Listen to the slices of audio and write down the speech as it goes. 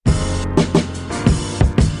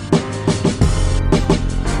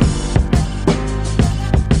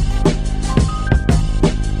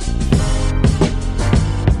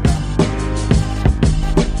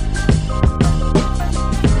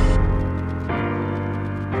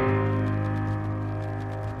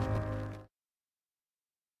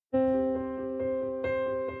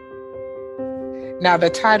Now,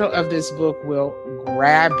 the title of this book will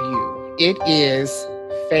grab you. It is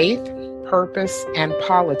Faith, Purpose, and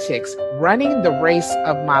Politics, Running the Race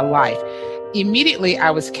of My Life. Immediately,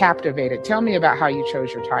 I was captivated. Tell me about how you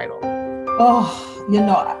chose your title. Oh,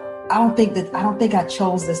 I don't think I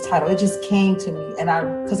chose this title. It just came to me,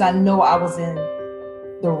 and because I know I was in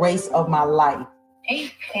the race of my life.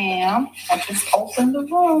 Hey, Pam, I just opened the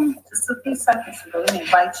room just a few seconds ago. Let me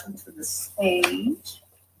invite you to the stage.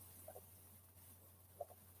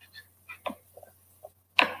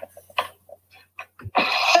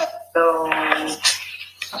 So,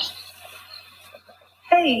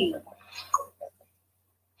 hey,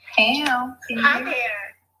 Pam. Hi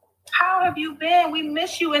there. How have you been? We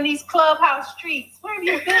miss you in these clubhouse streets. Where have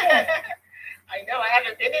you been? I know, I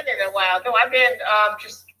haven't been in a while. No, I've been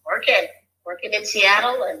just working in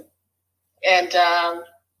Seattle and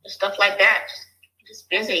stuff like that. Just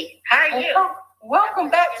busy. How are you? Welcome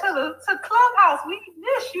back to Clubhouse. We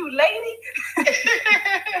miss you, lady.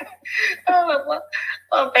 Well,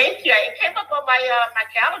 thank you. It came up on my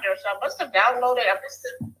calendar, so I must have downloaded. I must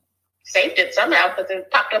have saved it somehow because it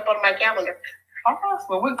popped up on my calendar. Oh,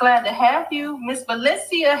 well, we're glad to have you, Miss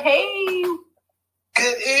Valencia. Hey.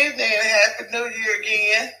 Good evening. Happy New Year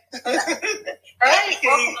again. Happy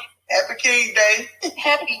King Day.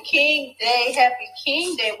 Happy King Day. Happy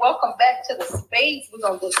King Day. Welcome back to the space. We're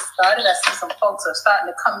going to get started. I see some folks are starting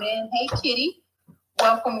to come in. Hey, Kitty.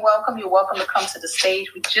 Welcome. You're welcome to come to the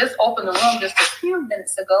stage. We just opened the room just a few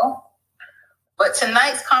minutes ago. But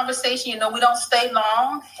tonight's conversation, we don't stay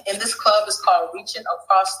long. And this club is called Reaching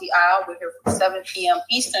Across the Aisle. We're here from 7 p.m.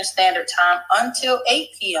 Eastern Standard Time until 8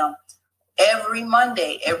 p.m. Every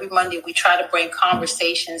Monday we try to bring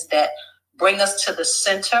conversations that bring us to the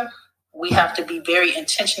center. We have to be very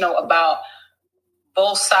intentional about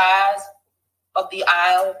both sides of the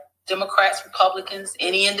aisle, Democrats, Republicans,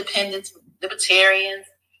 any independents, libertarians,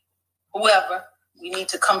 whoever. We need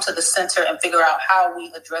to come to the center and figure out how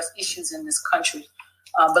we address issues in this country.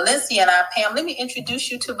 Valencia and I, Pam, let me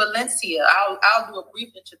introduce you to Valencia. I'll do a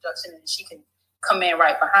brief introduction and she can come in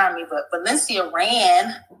right behind me. But Valencia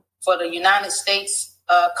ran for the United States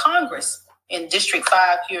Congress in District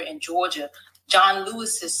 5 here in Georgia, John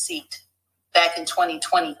Lewis's seat back in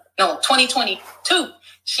 2022.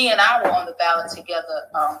 She and I were on the ballot together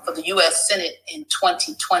for the U.S. Senate in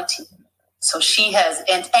 2020. So she has,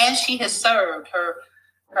 and she has served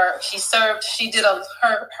she did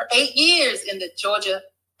her 8 years in the Georgia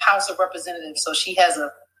House of Representatives. So she has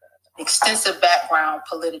a extensive background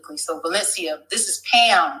politically. So Valencia, this is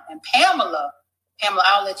Pam, and Pamela,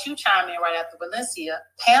 I'll let you chime in right after Valencia.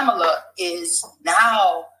 Pamela is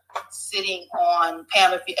now sitting on,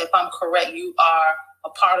 Pam, if I'm correct, you are a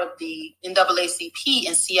part of the NAACP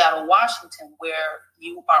in Seattle, Washington, where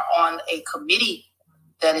you are on a committee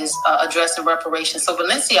that is addressing reparations. So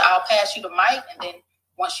Valencia, I'll pass you the mic, and then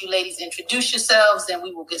once you ladies introduce yourselves, then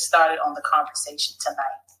we will get started on the conversation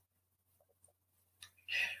tonight.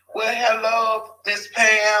 Well, hello, Miss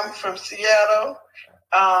Pam from Seattle.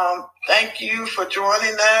 Thank you for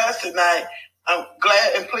joining us, and I'm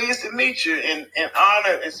glad and pleased to meet you, and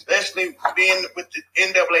honored, especially being with the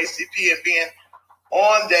NAACP and being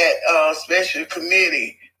on that special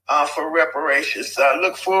committee for reparations. So I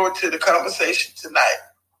look forward to the conversation tonight.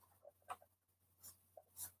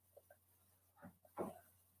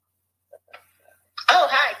 Oh,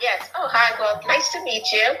 hi. Yes. Oh, hi. Well, nice to meet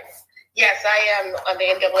you. Yes, I am on the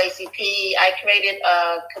NAACP. I created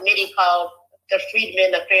a committee called the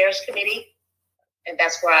Freedmen Affairs Committee, and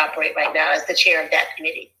that's where I operate right now as the chair of that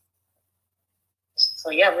committee.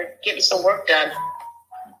 So, yeah, we're getting some work done.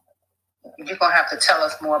 You're going to have to tell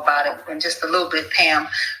us more about it in just a little bit, Pam.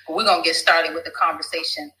 But we're going to get started with the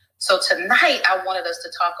conversation. So tonight, I wanted us to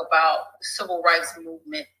talk about the civil rights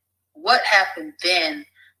movement, what happened then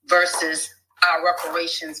versus our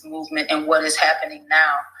reparations movement and what is happening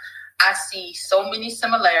now. I see so many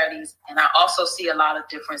similarities, and I also see a lot of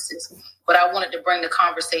differences. But I wanted to bring the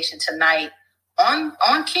conversation tonight on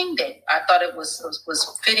King Day. I thought it was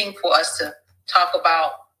fitting for us to talk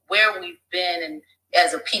about where we've been and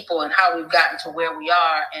as a people and how we've gotten to where we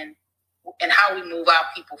are and how we move our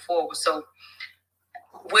people forward. So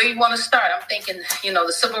where you want to start? I'm thinking,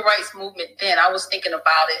 the civil rights movement then, I was thinking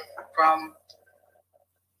about it from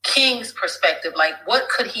King's perspective. Like, what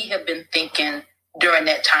could he have been thinking during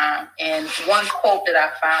that time? And one quote that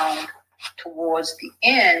I found towards the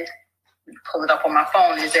end, pull it up on my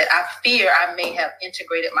phone, is that I fear I may have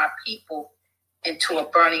integrated my people into a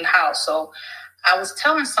burning house. So I was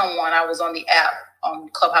telling someone, I was on the app, on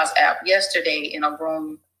Clubhouse app yesterday in a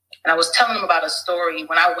room, and I was telling them about a story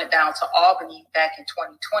when I went down to Albany back in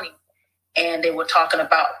 2020. and they were talking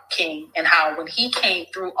about King and how when he came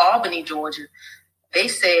through Albany, Georgia, they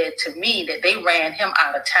said to me that they ran him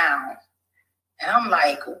out of town. And I'm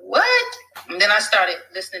like, what? And then I started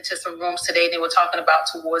listening to some rooms today. They were talking about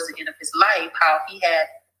towards the end of his life, how he had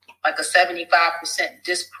like a 75%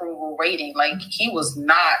 disapproval rating. Like he was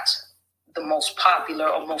not the most popular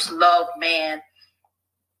or most loved man,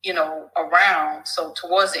 around. So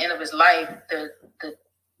towards the end of his life,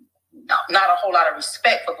 not a whole lot of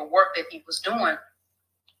respect for the work that he was doing.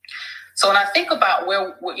 So when I think about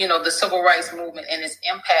where, the civil rights movement and its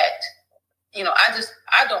impact,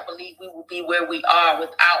 I don't believe we will be where we are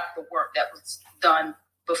without the work that was done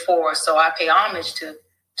before. So I pay homage to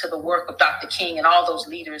the work of Dr. King and all those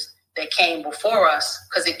leaders that came before us,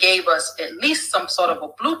 because it gave us at least some sort of a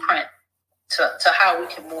blueprint to how we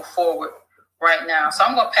can move forward right now. So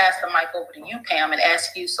I'm going to pass the mic over to you, Pam, and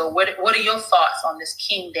ask you, so what are your thoughts on this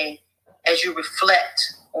King Day as you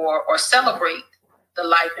reflect or celebrate the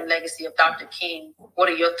life and legacy of Dr. King? What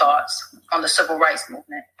are your thoughts on the civil rights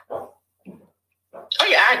movement? Oh,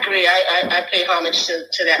 yeah, I agree. I pay homage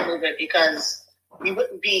to that movement, because we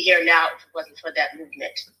wouldn't be here now if it wasn't for that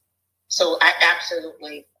movement. So I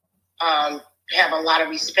absolutely have a lot of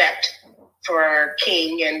respect for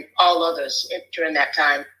King and all others during that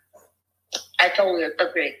time. I totally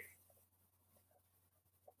agree.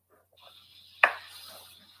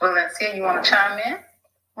 Well, Valencia, you want to chime in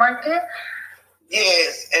right there?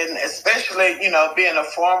 Yes, and especially, being a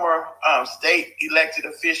former state elected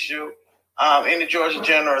official in the Georgia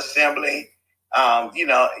General Assembly,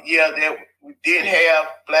 there we did have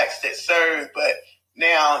blacks that served, but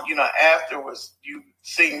now, afterwards, you've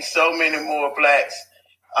seen so many more blacks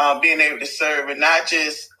being able to serve, and not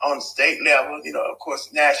just on the state level, of course,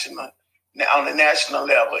 on the national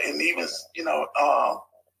level, and even,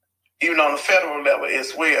 even on the federal level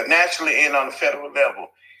as well, nationally and on the federal level.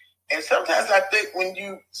 And sometimes I think when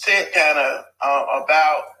you said kind of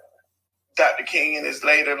about Dr. King in his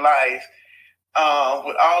later life,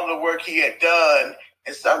 with all the work he had done,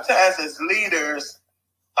 and sometimes as leaders,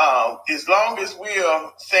 as long as we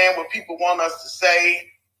are saying what people want us to say,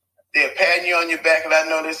 they're patting you on your back. And I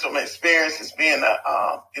know this from experience as being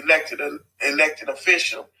an elected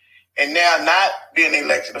official, and now not being an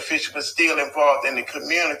elected official, but still involved in the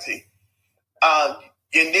community. And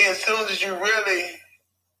then as soon as you really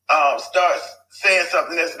start saying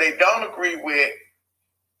something that they don't agree with,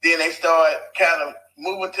 then they start kind of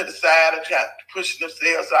moving to the side and trying to push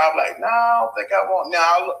themselves out. Like, no, I don't think I want.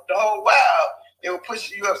 Now, the whole while, they were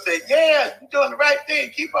pushing you up, saying, yeah, you're doing the right thing.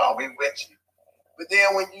 Keep on, we with you. But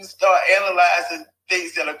then when you start analyzing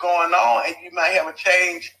things that are going on, and you might have a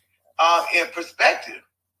change in perspective.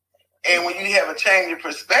 And when you have a change in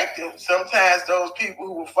perspective, sometimes those people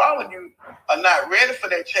who will follow you are not ready for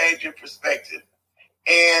that change in perspective.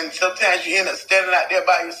 And sometimes you end up standing out there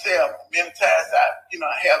by yourself. Many times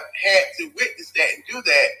I have had to witness that and do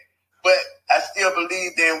that, but I still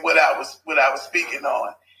believed in what I was speaking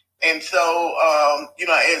on. And so,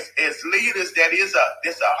 as leaders,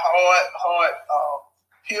 it's a hard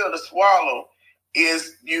pill to swallow.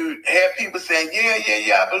 Is you have people saying,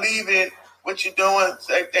 yeah, I believe in what you're doing.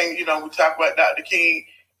 Same thing, we talk about Dr. King,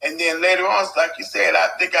 and then later on, like you said, I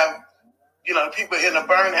think people in a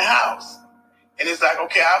burning house. And it's like,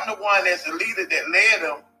 okay, I'm the one that's the leader that led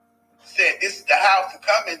them, said this is the house to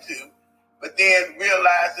come into. But then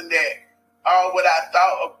realizing that all what I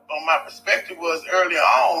thought on my perspective was earlier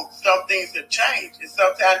on, some things have changed. And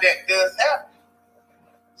sometimes that does happen.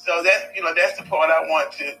 So that's the part I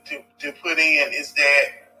want to put in, is that,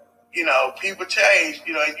 people change,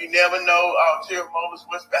 and you never know ulterior motives,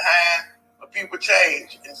 what's behind, but people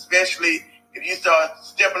change. And especially if you start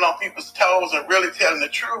stepping on people's toes and really telling the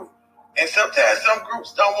truth. And sometimes some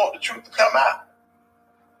groups don't want the truth to come out.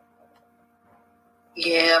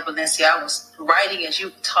 Yeah, Valencia, I was writing as you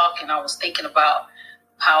were talking. I was thinking about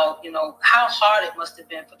how hard it must have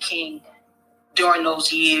been for King during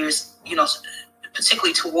those years,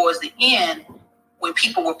 particularly towards the end, when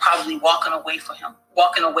people were probably walking away from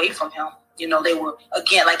him. They were,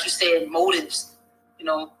 again, like you said, motives,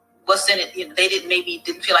 what's in it. They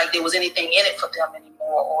didn't feel like there was anything in it for them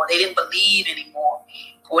anymore, or they didn't believe anymore,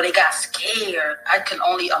 or they got scared. I can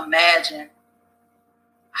only imagine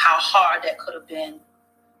how hard that could have been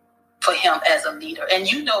for him as a leader. And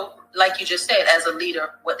like you just said, as a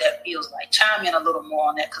leader, what that feels like. Chime in a little more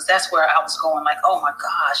on that, because that's where I was going, like, oh my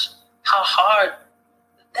gosh, how hard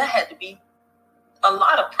that had to be. A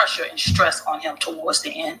lot of pressure and stress on him towards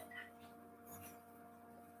the end.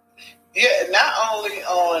 Yeah, not only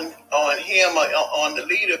on him or on the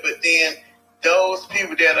leader, but then those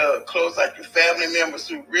people that are close, like your family members,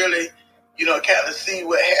 who really, kind of see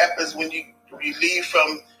what happens when you leave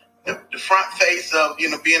from the front face of,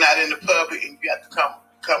 being out in the public and you have to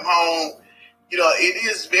come home. It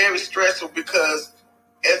is very stressful because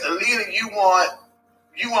as a leader, you want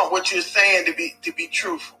what you're saying to be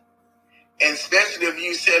truthful. And especially if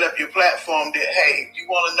you set up your platform that, hey, you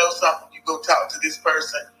want to know something, you go talk to this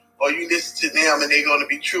person or you listen to them and they're going to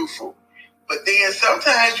be truthful. But then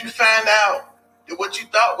sometimes you find out that what you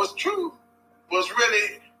thought was true was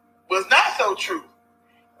not so true.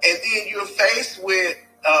 And then you're faced with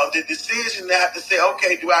the decision to have to say,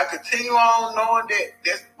 okay, do I continue on knowing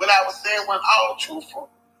that what I was saying wasn't all truthful?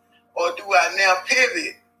 Or do I now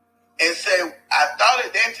pivot and say, I thought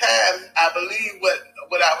at that time, I believe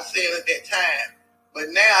what I was saying at that time, but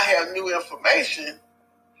now I have new information,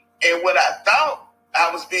 and what I thought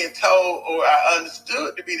I was being told or I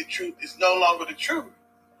understood to be the truth is no longer the truth.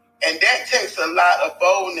 And that takes a lot of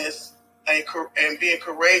boldness and being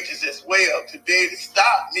courageous as well to be able to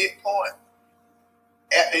stop midpoint.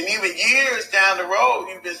 And even years down the road,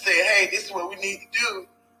 you've been saying, hey, this is what we need to do.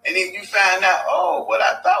 And then you find out, oh, what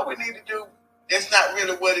I thought we need to do, that's not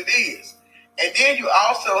really what it is. And then you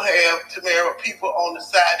also have, Tamara, people on the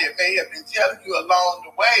side that may have been telling you along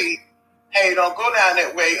the way, hey, don't go down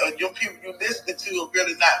that way, or your people you're listening to are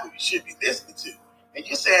really not who you should be listening to. And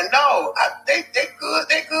you're saying, no, they're good.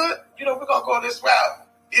 We're going to go this route.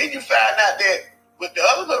 Then you find out that what the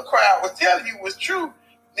other little crowd was telling you was true.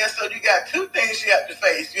 And so you got two things you have to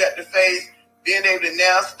face. You have to face being able to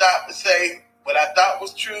now stop and say, what I thought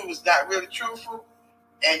was true was not really truthful.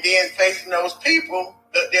 And then facing those people,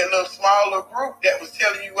 that little smaller group that was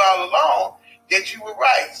telling you all along that you were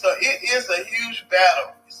right. So it is a huge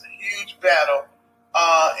battle. It's a huge battle.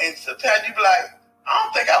 And sometimes you be like, I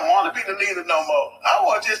don't think I want to be the leader no more. I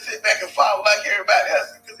want to just sit back and follow like everybody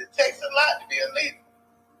else because it takes a lot to be a leader.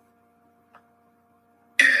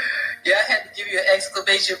 Yeah, I had to give you an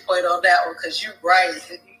exclamation point on that one because you're right.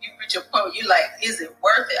 You reach a point where you're like, is it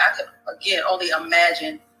worth it? I could, again, only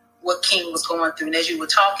imagine what King was going through. And as you were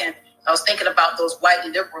talking, I was thinking about those white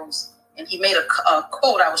liberals, and he made a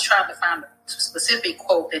quote. I was trying to find a specific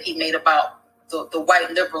quote that he made about the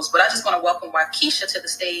white liberals. But I just want to welcome Waukesha to the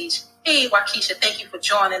stage. Hey, Waukesha, thank you for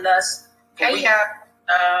joining us. Hey,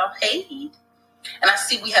 hey. And I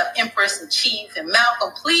see we have Empress and Chief and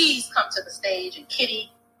Malcolm. Please come to the stage. And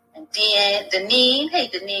Kitty and Deneen. Hey,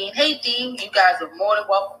 Deneen. Hey, Dean. You guys are more than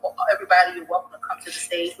welcome. Everybody, you're welcome to come to the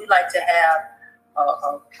stage. We like to have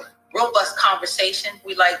a robust conversation.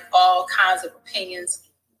 We like all kinds of opinions.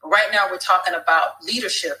 But right now we're talking about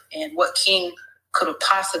leadership and what King could have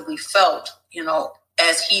possibly felt,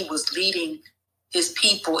 as he was leading his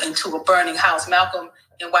people into a burning house. Malcolm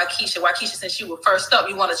and Waukesha, since you were first up,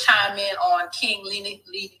 you want to chime in on King leading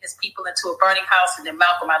his people into a burning house? And then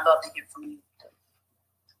Malcolm, I'd love to hear from you.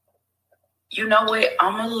 You know what?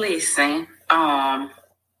 I'm going to listen.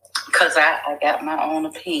 Because I got my own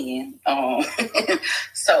opinion.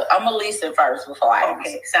 So I'm going to listen first before I answer.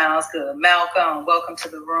 Okay, sounds good. Malcolm, welcome to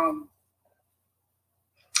the room.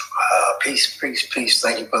 Peace.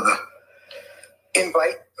 Thank you for the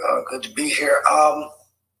invite. Good to be here.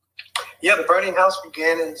 The Burning House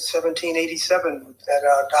began in 1787 with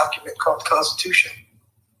that document called the Constitution.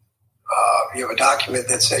 You have a document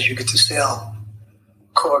that says you get to sell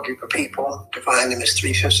a core group of people, define them as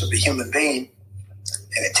 3/5 of a human being,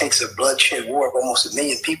 and it takes a bloodshed war of almost 1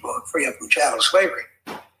 million people to free them from chattel slavery.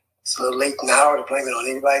 It's a little late now to blame it on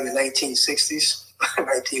anybody in the 1960s,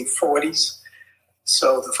 1940s.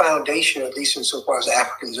 So the foundation, at least insofar as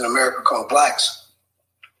Africans in America called blacks,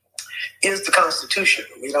 is the Constitution.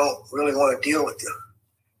 We don't really want to deal with the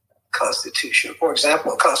Constitution. For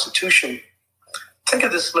example, a Constitution, think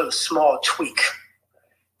of this little small tweak.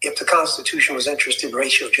 If the Constitution was interested in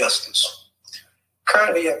racial justice,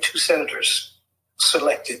 currently you have 2 senators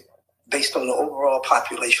selected based on the overall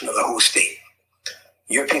population of the whole state.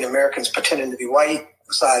 European Americans pretending to be white,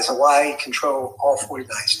 besides Hawaii, control all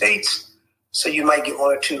 49 states. So you might get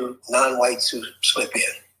 1 or 2 non-whites who slip in.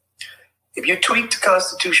 If you tweak the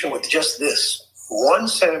Constitution with just this, 1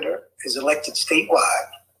 senator is elected statewide.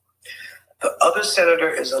 The other senator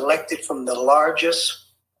is elected from the largest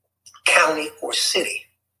county or city.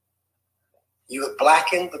 You would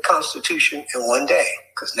blacken the Constitution in 1 day,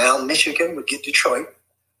 because now Michigan would get Detroit,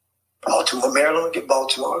 Baltimore, Maryland would get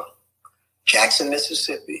Baltimore, Jackson,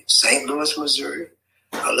 Mississippi, St. Louis, Missouri.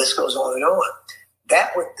 The list goes on and on.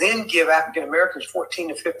 That would then give African Americans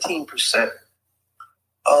 14 to 15%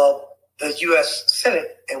 of the U.S.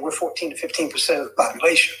 Senate, and we're 14 to 15% of the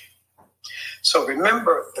population. So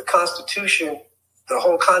remember, the Constitution, the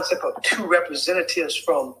whole concept of 2 representatives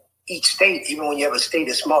from each state, even when you have a state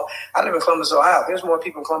that's small. I live in Columbus, Ohio. There's more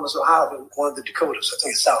people in Columbus, Ohio than one of the Dakotas. I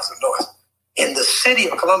think it's south or north. In the city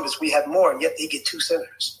of Columbus, we have more, and yet they get 2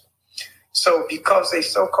 senators. So because they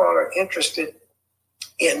so-called are interested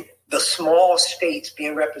in the small states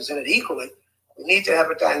being represented equally, we need to have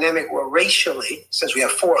a dynamic where racially, since we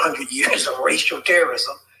have 400 years of racial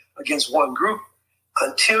terrorism against one group,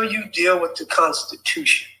 until you deal with the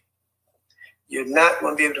Constitution, you're not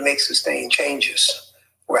going to be able to make sustained changes.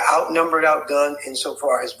 We're outnumbered, outgunned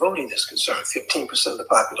insofar as voting is concerned, 15% of the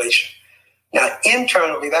population. Now,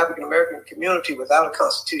 internally, the African-American community without a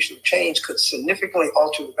constitutional change could significantly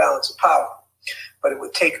alter the balance of power. But it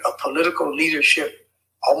would take a political leadership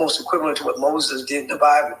almost equivalent to what Moses did in the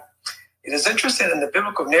Bible. It is interesting in the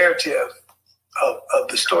biblical narrative of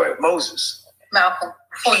the story of Moses. Malcolm,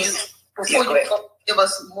 before you give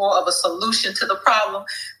us more of a solution to the problem,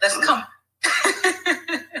 let's come.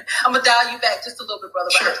 I'm going to dial you back just a little bit,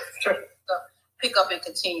 brother. Sure. Pick up and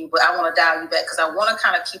continue, but I want to dial you back because I want to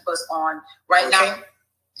kind of keep us on now.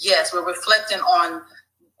 Yes, we're reflecting on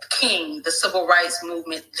King, the civil rights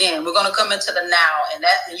movement. Then we're going to come into the now,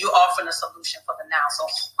 and you're offering a solution for the now. So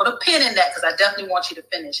put a pin in that because I definitely want you to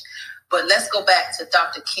finish. But let's go back to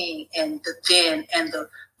Dr. King and the then and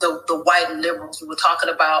the white liberals. We were talking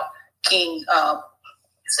about King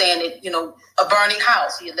saying it, a burning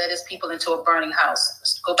house. He led his people into a burning house.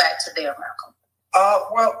 Let's go back to there, Malcolm.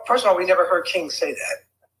 Well, first of all, we never heard King say that.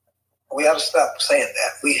 We ought to stop saying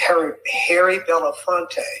that. We heard Harry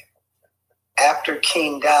Belafonte, after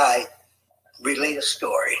King died, relate a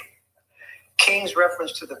story. King's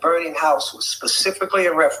reference to the burning house was specifically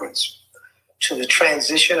a reference to the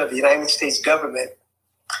transition of the United States government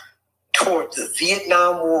toward the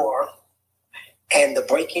Vietnam War and the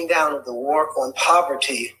breaking down of the war on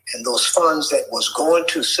poverty and those funds that was going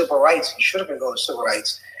to civil rights and should have been going to civil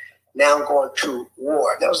rights, now going to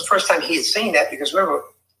war. That was the first time he had seen that because remember,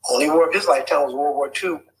 only war of his lifetime was World War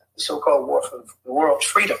II, the so-called war for the world's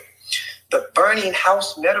freedom. The burning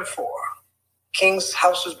house metaphor, King's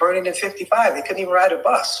house was burning in 55. They couldn't even ride a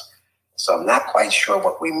bus. So I'm not quite sure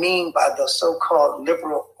what we mean by the so-called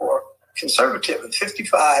liberal or conservative. In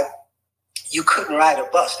 55, you couldn't ride a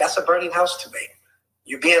bus. That's a burning house to me.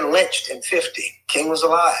 You're being lynched in 50. King was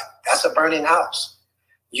alive. That's a burning house.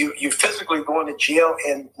 You physically going to jail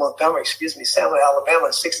in Selma, Alabama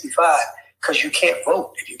in 65 because you can't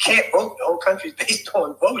vote. If you can't vote, the whole country's based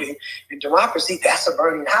on voting. In democracy, that's a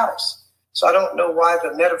burning house. So I don't know why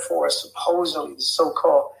the metaphor is supposedly the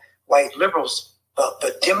so-called white liberals, but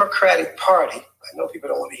the Democratic Party, I know people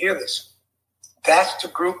don't want to hear this, that's the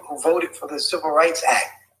group who voted for the Civil Rights Act.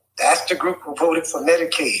 That's the group who voted for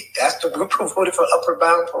Medicaid. That's the group who voted for Upper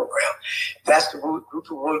Bound Program. That's the group who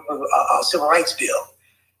voted for the Civil Rights Bill.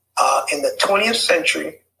 In the 20th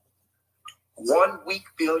century, one weak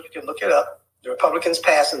bill, you can look it up, the Republicans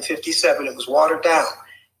passed in 57, it was watered down.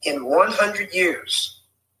 In 100 years,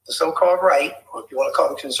 the so-called right, or if you want to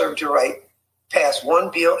call it conservative right, passed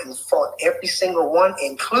one bill and fought every single one,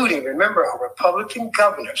 including, remember, a Republican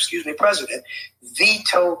president,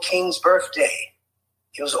 vetoed King's birthday.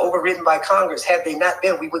 It was overridden by Congress. Had they not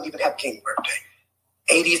been, we wouldn't even have King's birthday.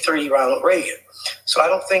 83, Ronald Reagan. So I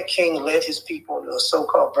don't think King led his people into a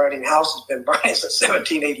so-called burning house. It's been burning since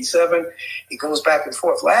 1787. It goes back and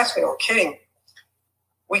forth. Last thing on King,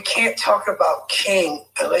 we can't talk about King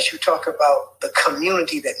unless you talk about the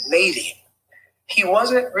community that made him. He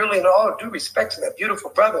wasn't really, in all due respect to that beautiful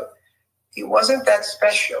brother, he wasn't that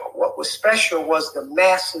special. What was special was the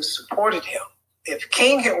masses supported him. If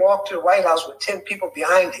King had walked to the White House with 10 people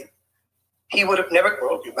behind him, he would have never,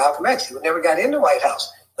 Malcolm X, he would never got in the White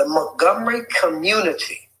House. The Montgomery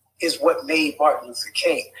community is what made Martin Luther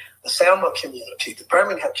King. The Selma community, the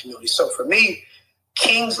Birmingham community. So for me,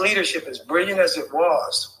 King's leadership, as brilliant as it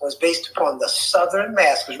was based upon the Southern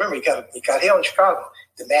mass. Because remember, he got here in Chicago.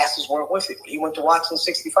 The masses weren't with him. When he went to Watson in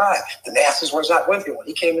 65, the masses was not with him. When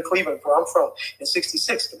he came to Cleveland, where I'm from, in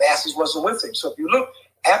 66, the masses wasn't with him. So if you look,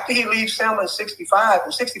 after he leaves Selma in 65,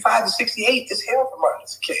 from 65 to 68, it's hell for Martin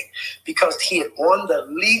Luther King because he had won the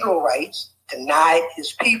legal rights, denied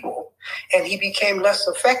his people, and he became less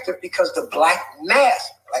effective because the black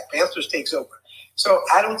mass, Black Panthers takes over. So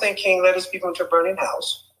I don't think King led his people into a burning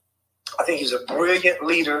house. I think he's a brilliant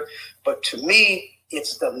leader, but to me,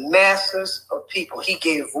 it's the masses of people. He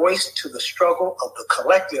gave voice to the struggle of the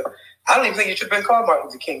collective. I don't even think it should have been called Martin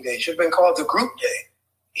Luther King Day. It should have been called the Group Day.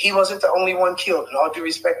 He wasn't the only one killed, in all due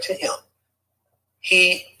respect to him.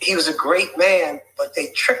 He was a great man, but they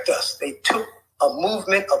tricked us. They took a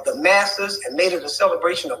movement of the masses and made it a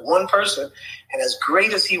celebration of one person. And as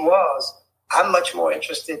great as he was, I'm much more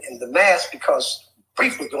interested in the mass because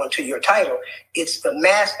briefly going to your title, it's the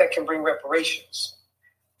mask that can bring reparations.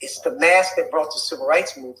 It's the mask that brought the civil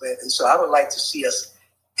rights movement. And so I would like to see us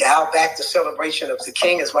dial back the celebration of the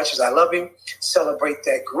King. As much as I love him, celebrate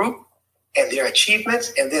that group and their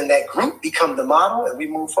achievements, and then that group become the model, and we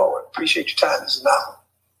move forward. Appreciate your time. This is Malcolm.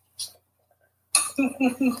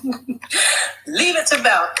 Leave it to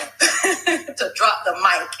Malcolm to drop the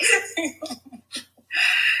mic.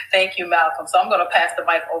 Thank you, Malcolm. So I'm going to pass the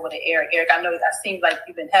mic over to Eric. Eric, I know it seems like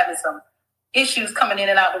you've been having some issues coming in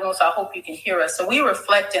and out of the room, so I hope you can hear us. So we're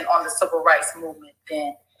reflecting on the civil rights movement.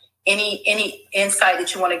 Then any insight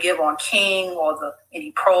that you want to give on King, or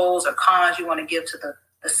any pros or cons you want to give to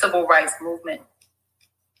the civil rights movement?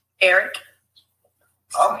 Eric?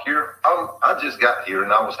 I'm here. I just got here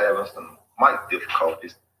and I was having some mic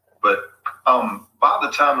difficulties. But by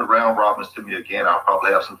the time the round robin is to me again, I'll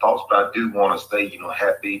probably have some thoughts. But I do want to say,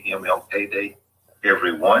 happy MLK Day,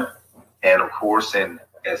 everyone. And of course, and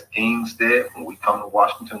as King said, when we come to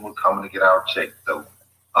Washington, we're coming to get our check. So,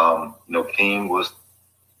 King was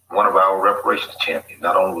one of our reparations champions.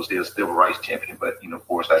 Not only was he a civil rights champion, but, of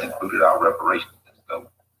course, that included our reparations. So,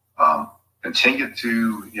 continue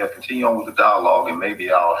on with the dialogue, and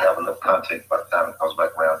maybe I'll have enough content by the time it comes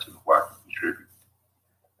back around to where I can contribute.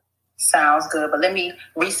 Sounds good. But let me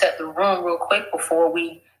reset the room real quick before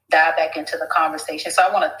we dive back into the conversation. So I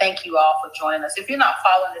want to thank you all for joining us. If you're not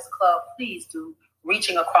following this club, please do.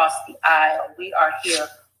 Reaching Across the Aisle. We are here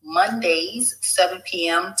Mondays, 7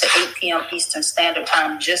 p.m. to 8 p.m. Eastern Standard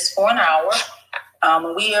Time, just for an hour.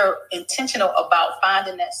 We are intentional about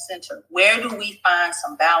finding that center. Where do we find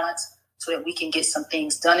some balance so that we can get some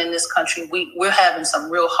things done in this country? We're having some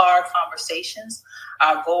real hard conversations.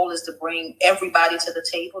 Our goal is to bring everybody to the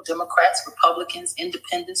table, Democrats, Republicans,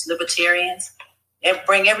 Independents, Libertarians, and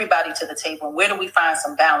bring everybody to the table. And where do we find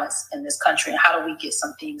some balance in this country, and how do we get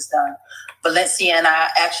some things done? Valencia and I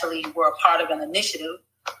actually were a part of an initiative.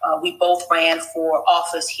 We both ran for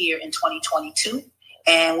office here in 2022,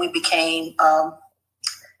 and we became some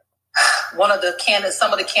of the candidates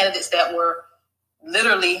that were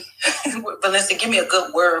literally, Valencia, give me a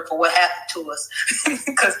good word for what happened to us,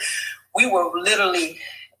 because we were literally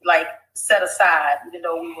like set aside. Even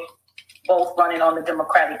though we were both running on the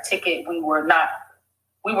Democratic ticket, we were not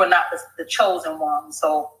the chosen one.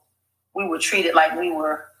 So we were treated like we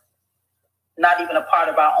were not even a part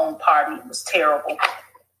of our own party. It was terrible.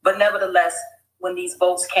 But nevertheless, when these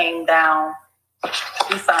votes came down,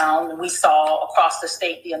 we saw across the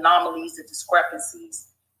state the anomalies, the discrepancies.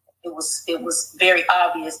 It was very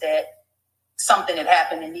obvious that something had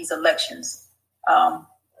happened in these elections.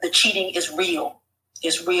 The cheating is real.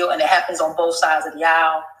 It's real, and it happens on both sides of the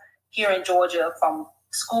aisle. Here in Georgia, from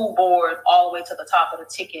school board all the way to the top of the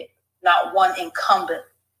ticket, not one incumbent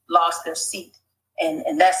lost their seat.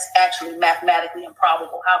 And that's actually mathematically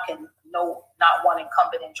improbable. How can not one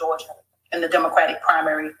incumbent in Georgia in the Democratic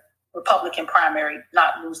primary, Republican primary,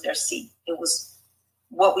 not lose their seat? It was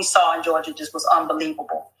what we saw in Georgia just was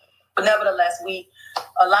unbelievable. But nevertheless, we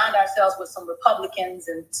aligned ourselves with some Republicans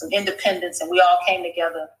and some independents, and we all came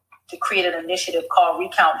together to create an initiative called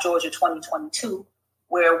Recount Georgia 2022,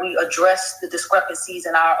 where we addressed the discrepancies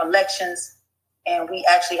in our elections, and we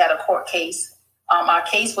actually had a court case. Our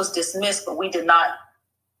case was dismissed, but we did not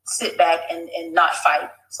sit back and not fight.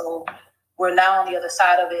 So we're now on the other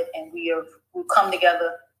side of it, and we've come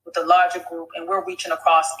together with a larger group, and we're reaching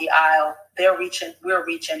across the aisle. They're reaching, we're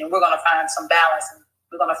reaching, and we're going to find some balance, and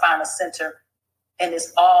we're going to find a center. And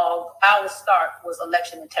it's all, our start was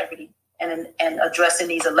election integrity and addressing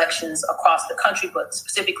these elections across the country, but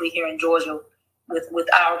specifically here in Georgia with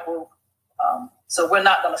our group. So we're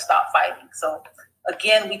not going to stop fighting. So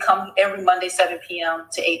again, we come every Monday, 7 p.m.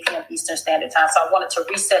 to 8 p.m. Eastern Standard Time. So I wanted to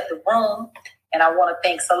reset the room, and I want to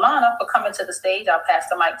thank Solana for coming to the stage. I'll pass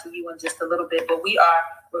the mic to you in just a little bit, but we are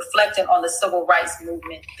reflecting on the civil rights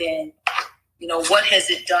movement. Then, what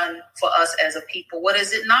has it done for us as a people? What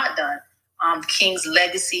has it not done? King's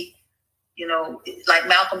legacy, like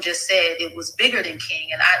Malcolm just said, it was bigger than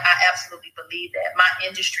King. And I absolutely believe that. My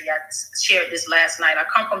industry, I shared this last night. I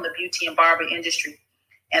come from the beauty and barber industry.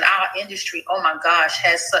 And our industry, oh my gosh,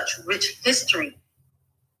 has such rich history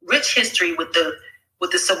with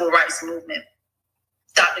the civil rights movement.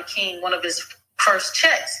 Dr. King, one of his first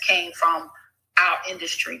checks came from our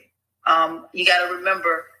industry. You got to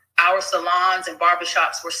remember, our salons and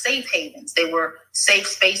barbershops were safe havens. They were safe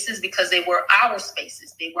spaces because they were our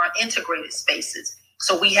spaces. They weren't integrated spaces.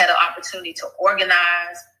 So we had an opportunity to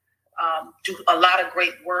organize, do a lot of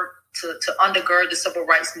great work to undergird the civil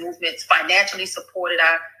rights movement, financially supported.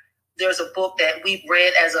 There's a book that we've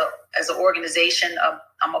read as an organization.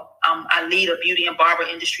 I lead a beauty and barber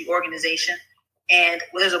industry organization, And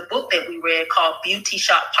there's a book that we read called Beauty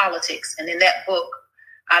Shop Politics. And in that book,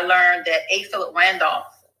 I learned that A. Philip Randolph,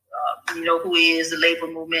 who is the labor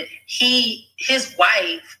movement, his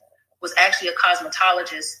wife was actually a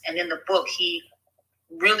cosmetologist. And in the book, he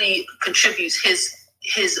really contributes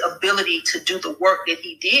his ability to do the work that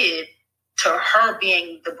he did to her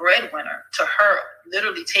being the breadwinner, to her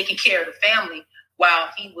literally taking care of the family while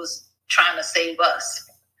he was trying to save us.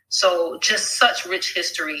 So just such rich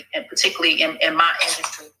history, and particularly in my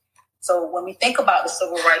industry. So when we think about the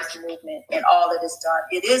civil rights movement and all that is done,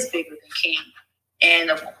 it is bigger than King.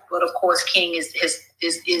 But of course, King was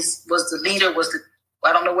the leader.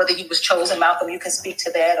 I don't know whether he was chosen. Malcolm, you can speak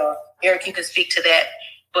to that, or Eric, you can speak to that.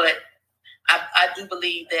 But I do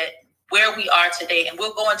believe that where we are today, and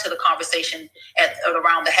we'll go into the conversation at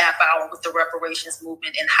around the half hour with the reparations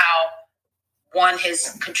movement and how one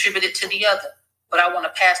has contributed to the other. But I want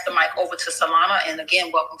to pass the mic over to Solana, and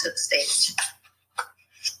again, welcome to the stage.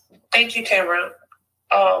 Thank you, Tamara.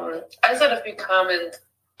 I just had a few comments,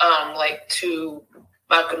 to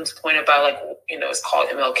Malcolm's point about it's called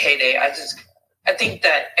MLK Day. I think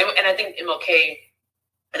that, and I think MLK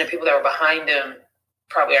and the people that were behind him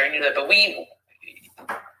probably already knew that, but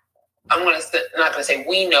I'm not going to say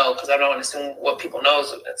we know, because I don't want to assume what people know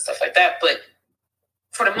and stuff like that. But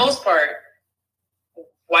for the most part,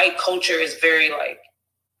 white culture is very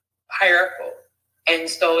hierarchical. And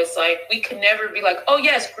so it's we can never be oh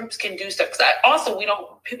yes, groups can do stuff. Because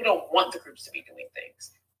people don't want the groups to be doing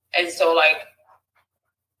things. And so I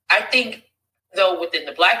think though within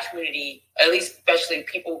the Black community, at least especially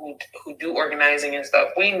people who do organizing and stuff,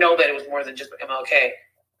 we know that it was more than just MLK,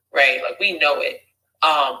 right? We know it.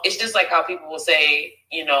 It's just how people will say,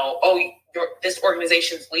 this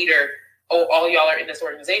organization's leader, all y'all are in this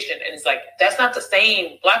organization. And it's that's not the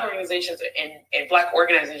same. Black organizations and Black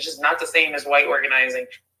organizing is just not the same as white organizing.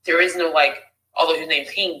 There is no, although his name's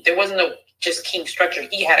King, there wasn't no just King structure.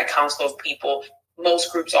 He had a council of people.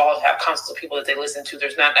 Most groups all have councils of people that they listen to.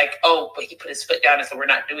 There's not but he put his foot down and so we're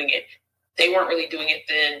not doing it. They weren't really doing it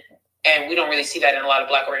then. And we don't really see that in a lot of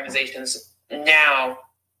Black organizations now,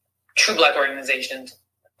 true Black organizations.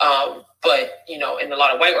 But in a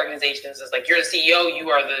lot of white organizations, it's you're the CEO,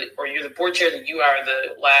 you're the board chair, then you are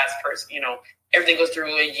the last person. Everything goes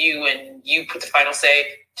through you, and you put the final say.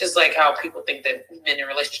 Just like how people think that men in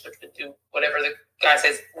relationships would do whatever the guy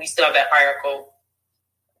says, we still have that hierarchical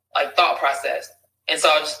thought process. And so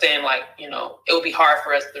I was just saying, it would be hard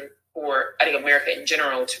for us I think America in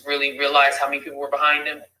general to really realize how many people were behind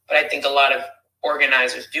him. But I think a lot of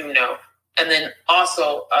organizers do know. And then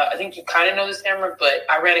also, I think you kind of know this, Tamara, but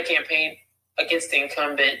I ran a campaign against the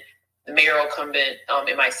mayoral incumbent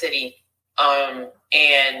in my city.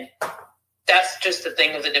 And that's just the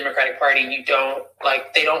thing with the Democratic Party. They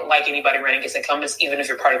don't like anybody running against incumbents, even if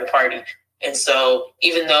you're part of the party. And so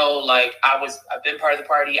even though I've been part of the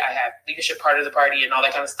party, I have leadership part of the party and all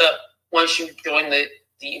that kind of stuff. Once you join the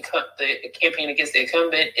campaign against the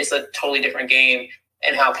incumbent, it's a totally different game,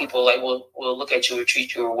 and how people will look at you or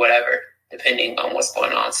treat you or whatever, depending on what's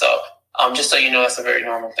going on. So just so you know, that's a very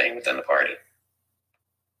normal thing within the party.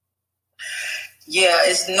 Yeah,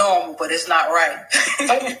 it's normal, but it's not right.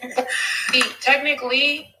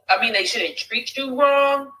 Technically, they shouldn't treat you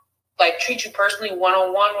wrong, treat you personally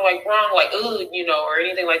one-on-one, wrong, or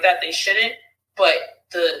anything like that. They shouldn't. But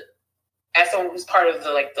as someone who's part of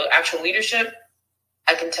the actual leadership,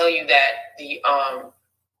 I can tell you that the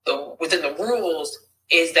within the rules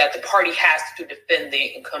is that the party has to defend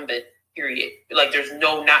the incumbent, period. There's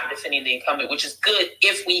no not defending the incumbent, which is good.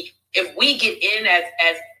 If we get in as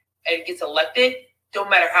it gets elected, no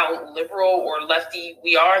matter how liberal or lefty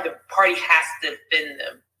we are, the party has to defend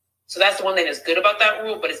them. So that's the one thing that's good about that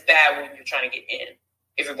rule, but it's bad when you're trying to get in,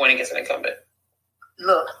 if you're going against an incumbent.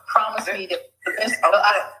 Look, promise me that. Go ahead,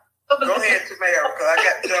 Tamara, because I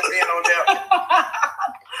got to jump in on that.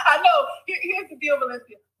 I know. Here's the deal,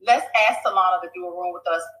 Valencia. Let's ask Solana to do a room with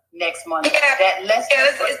us next Monday. Yeah,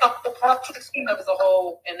 the politics as a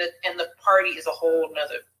whole, and the party is a whole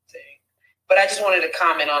nother thing. But I just wanted to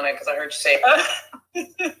comment on it because I heard you say, I've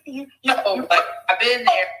been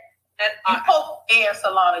there. You poke the bear,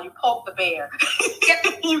 Solana. You poke the bear.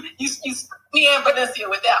 you me and Valencia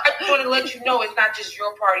with that. I just want to let you know it's not just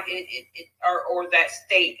your party or that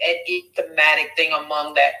state. It's a thematic thing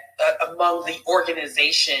among the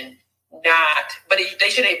organization.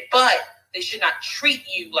 They should not treat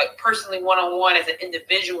you personally one-on-one as an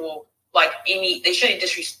individual they shouldn't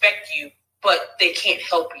disrespect you, but they can't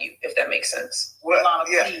help you, if that makes sense. Well, I was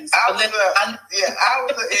an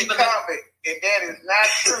incumbent, and that is not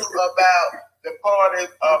true about the party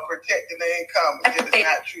protecting the income. It is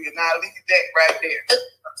not true. And I'll leave that right there.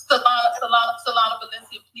 Solana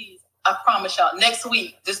Valencia, please. I promise y'all, next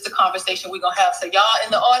week, this is the conversation we're going to have. So y'all in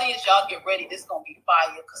the audience, y'all get ready. This is going to be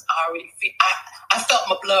fire because I already feel, I felt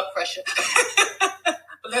my blood pressure.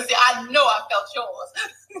 Valencia, I know I felt yours.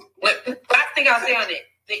 Last thing I'll say on it,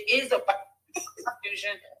 there is a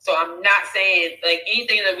confusion. So I'm not saying like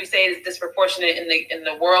anything that we say is disproportionate in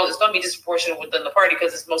the world. It's going to be disproportionate within the party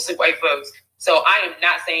because it's mostly white folks. So I am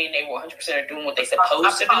not saying they 100% are doing what they're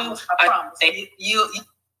supposed to do. I promise.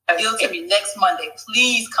 You'll to me next Monday.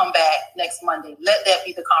 Please come back next Monday. Let that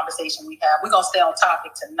be the conversation we have. We're going to stay on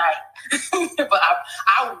topic tonight. But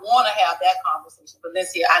I want to have that conversation. But let's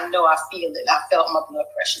see, I know I feel it. I felt my blood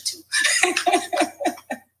pressure too.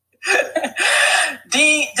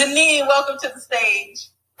 Deneen, welcome to the stage.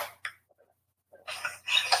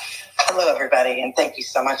 Hello, everybody, and thank you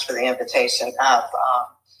so much for the invitation.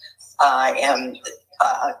 I am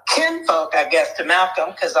kinfolk, I guess, to Malcolm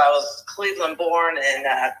because I was Cleveland born and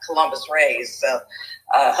Columbus raised. So,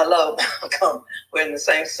 hello, Malcolm. We're in the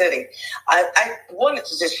same city. I wanted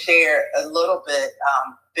to just share a little bit,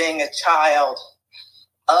 being a child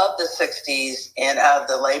of the 60s and of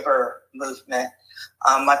the labor movement.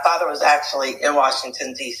 My father was actually in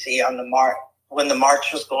Washington, D.C. on the when the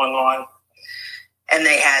march was going on, and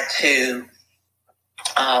they had to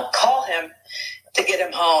call him to get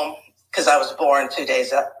him home because I was born 2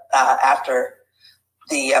 days after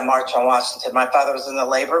the March on Washington. My father was in the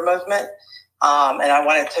labor movement, and I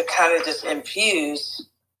wanted to kind of just infuse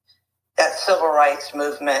that civil rights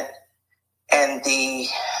movement and the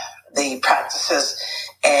practices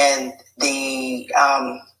and the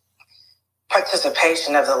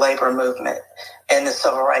participation of the labor movement and the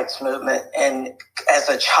civil rights movement. And as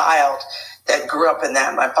a child that grew up in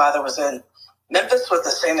that, my father was in Memphis with the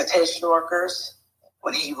sanitation workers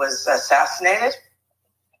when he was assassinated.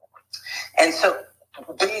 And so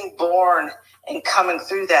being born and coming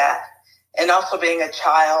through that, and also being a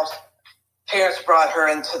child, parents brought her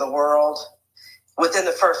into the world. Within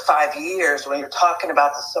the first 5 years, when you're talking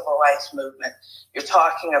about the civil rights movement, you're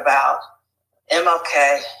talking about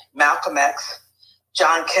MLK, Malcolm X,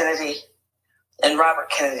 John Kennedy, and Robert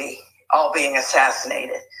Kennedy all being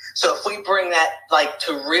assassinated. So if we bring that like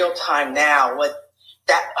to real time now,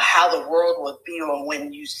 how the world would be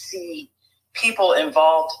when you see people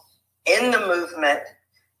involved in the movement,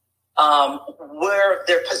 where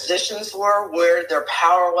their positions were, where their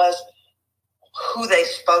power was, who they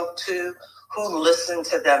spoke to, who listened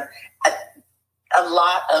to them. A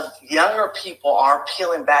lot of younger people are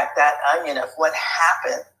peeling back that onion of what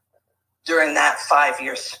happened during that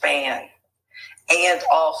 5-year span, and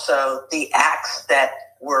also the acts that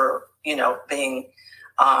were, being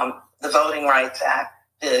the Voting Rights Act,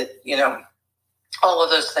 all of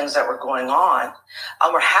those things that were going on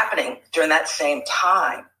were happening during that same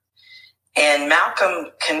time. And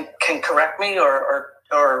Malcolm can correct me or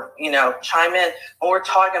chime in when we're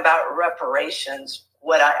talking about reparations.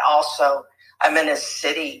 I'm in a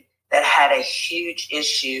city that had a huge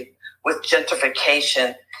issue with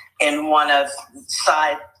gentrification in one of the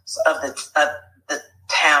sides of the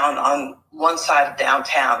town, on one side of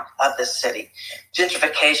downtown of the city.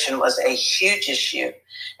 Gentrification was a huge issue.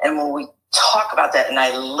 And when we talk about that, and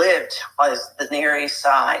I lived on the Near East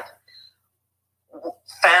Side,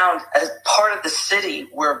 found as part of the city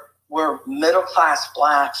were middle-class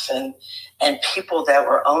Blacks and people that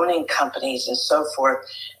were owning companies and so forth.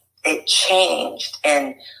 It changed,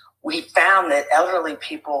 and we found that elderly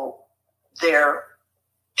people, their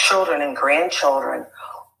children and grandchildren,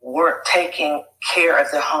 weren't taking care of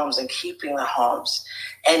their homes and keeping the homes.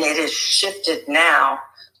 And it has shifted now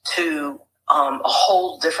to a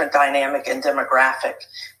whole different dynamic and demographic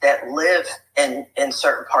that live in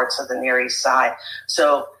certain parts of the Near East Side.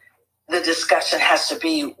 So the discussion has to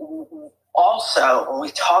be also, when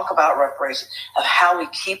we talk about reparations, of how we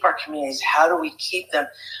keep our communities, how do we keep them?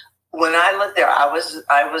 When I lived there, I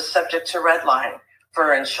was subject to redlining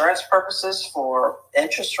for insurance purposes, for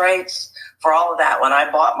interest rates, for all of that when I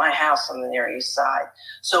bought my house on the Near East Side.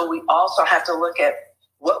 So we also have to look at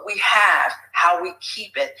what we have, how we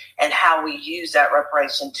keep it, and how we use that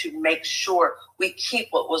reparation to make sure we keep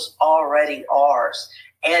what was already ours,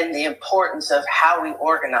 and the importance of how we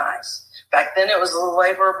organize. Back then, it was the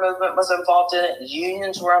labor movement was involved in it.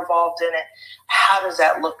 Unions were involved in it. How does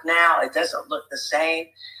that look now? It doesn't look the same.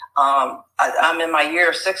 I'm in my year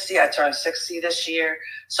of 60. I turned 60 this year.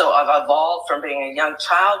 So I've evolved from being a young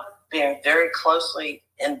child, being very closely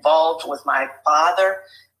involved with my father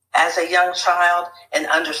as a young child and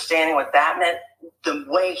understanding what that meant, the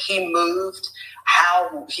way he moved,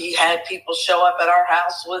 how he had people show up at our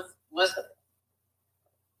house with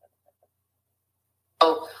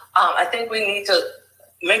I think we need to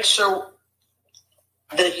make sure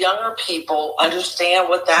the younger people understand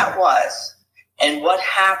what that was and what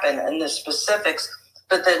happened and the specifics,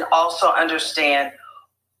 but then also understand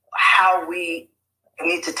how we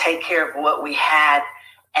need to take care of what we had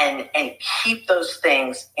and keep those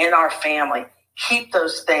things in our family, keep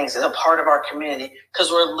those things as a part of our community, because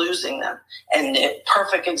we're losing them. And a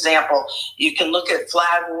perfect example, you can look at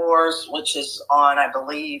Flag Wars, which is on, I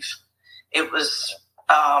believe, it was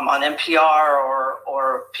on NPR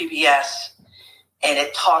or PBS, and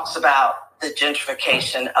it talks about the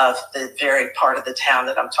gentrification of the very part of the town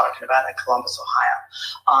that I'm talking about in Columbus,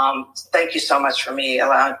 Ohio. Thank you so much for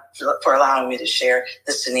allowing me to share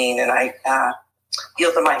this, Deneen, and I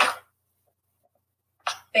yield the mic.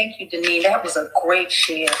 Thank you, Deneen. That was a great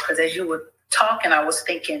share, because as you were talking, I was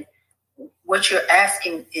thinking what you're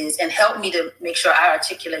asking is, and help me to make sure I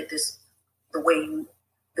articulate this the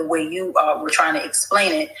way you were trying to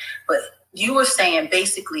explain it. But you were saying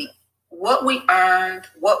basically what we earned,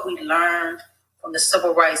 what we learned from the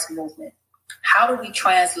civil rights movement. How do we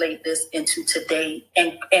translate this into today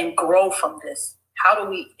and grow from this? How do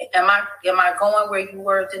we? Am I going where you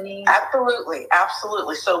were, Deneen? Absolutely.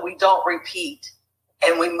 So we don't repeat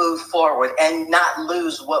and we move forward and not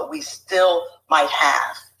lose what we still might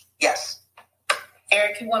have. Yes.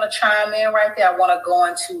 Eric, you want to chime in right there? I want to go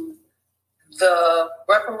into the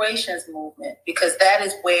reparations movement, because that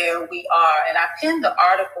is where we are. And I pinned the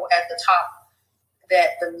article at the top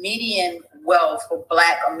that the median wealth for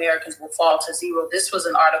Black Americans will fall to zero. This was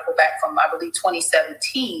an article back from, I believe,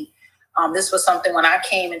 2017. This was something when I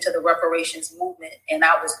came into the reparations movement, and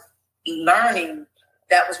I was learning.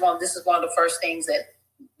 This is one of the first things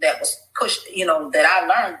that was pushed, that I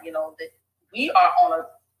learned, that we are on a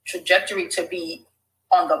trajectory to be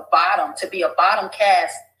on the bottom, to be a bottom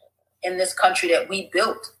caste in this country that we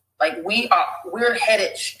built. Like we're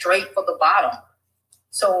headed straight for the bottom.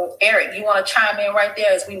 So Eric, you want to chime in right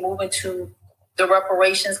there as we move into the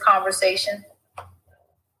reparations conversation?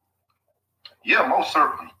 Yeah, most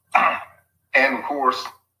certainly. And of course,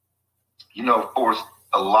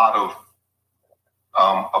 a lot of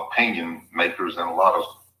opinion makers and a lot of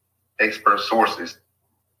expert sources,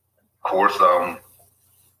 of course,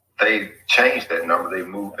 they changed that number. They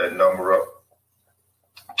moved that number up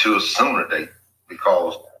to a sooner date,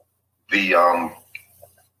 because the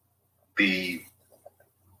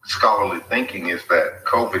scholarly thinking is that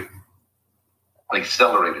COVID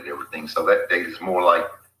accelerated everything. So that date is more like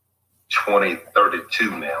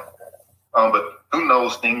 2032 now. But who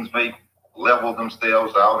knows, things may level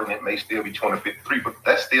themselves out and it may still be 2053, but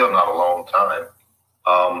that's still not a long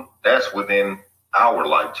time. That's within our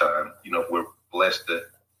lifetime, if we're blessed to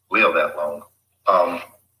live that long.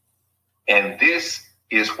 And this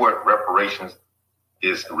is what reparations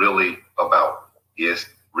is really about, is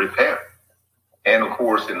repair. And of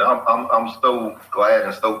course, and I'm so glad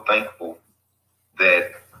and so thankful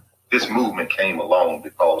that this movement came along,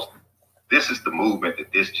 because this is the movement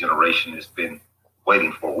that this generation has been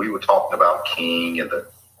waiting for. We were talking about King and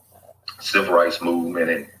the civil rights movement,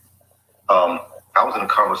 and I was in a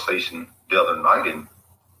conversation the other night, and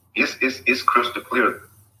it's crystal clear.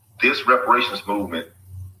 This reparations movement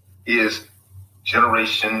is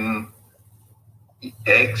Generation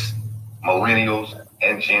X, millennials,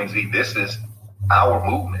 and Gen Z. This is our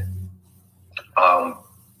movement.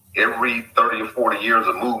 Every 30 or 40 years,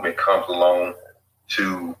 a movement comes along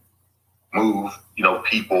to move,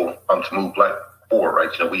 people, to move Black forward,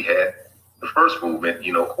 right? We had the first movement,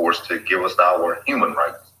 of course, to give us our human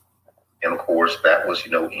rights. And of course, that was,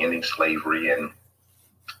 ending slavery and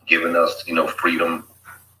giving us, freedom.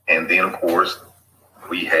 And then, of course,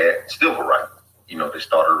 we had civil rights. They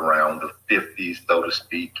started around the 50s, so to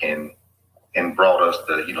speak, and brought us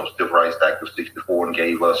the, Civil Rights Act of 64 and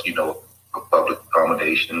gave us, public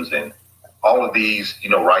accommodations and all of these,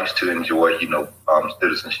 rights to enjoy,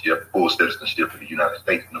 citizenship, full citizenship in the United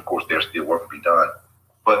States. And of course, there's still work to be done.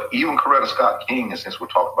 But even Coretta Scott King, and since we're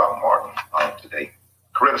talking about Martin today,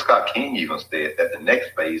 Coretta Scott King even said that the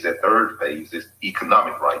next phase, that third phase, is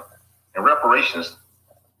economic right. And reparations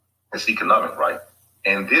is economic right.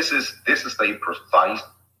 And this is a precise,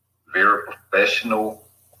 very professional,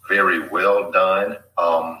 very well done,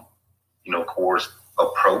 of course,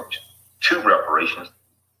 approach to reparations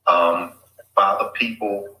by the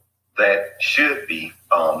people that should be,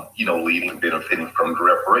 leading, benefiting from the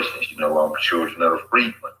reparations. Children of the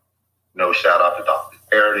freedmen. Shout out to Dr.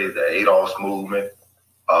 Parity, the ADOS movement,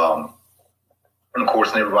 and of course,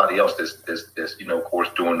 and everybody else that's of course,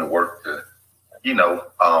 doing the work to,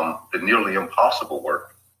 the nearly impossible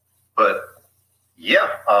work. But yeah,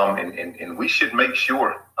 and we should make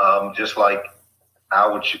sure, just like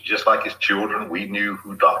just like his children, we knew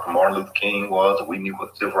who Dr. Martin Luther King was, and we knew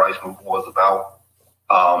what the civil rights movement was about.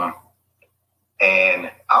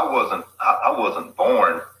 And I wasn't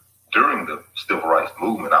born during the civil rights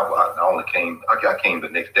movement. I came the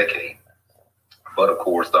next decade. But of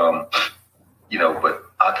course, but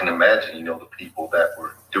I can imagine, the people that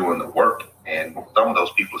were doing the work, and some of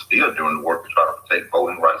those people are still doing the work to try to protect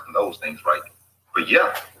voting rights and those things, right? But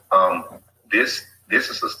yeah, this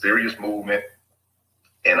is a serious movement,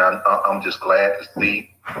 and I'm just glad to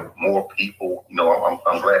see more people.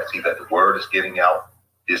 I'm glad to see that the word is getting out.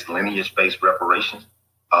 This lineage-based reparations,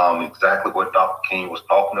 exactly what Dr. King was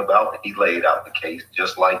talking about. He laid out the case,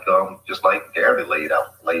 just like Gary lays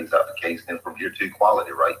out the case, and from here to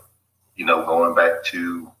equality, right? Going back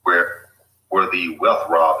to where the wealth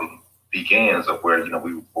robbing begins, or where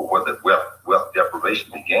where the wealth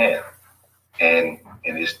deprivation began, and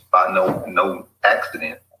it's by no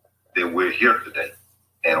accident that we're here today.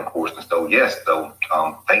 And of course, and so yes,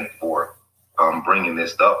 thank for bringing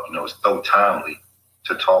this up. It's so timely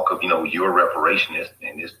to talk of, you're a reparationist,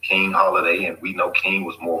 and it's King holiday, and we know King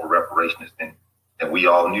was more of a reparationist than we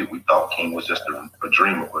all knew. We thought King was just a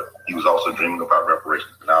dreamer, but he was also dreaming about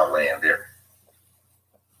reparations in our land there.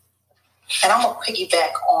 And I'm going to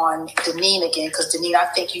piggyback on Deneen again, because Deneen, I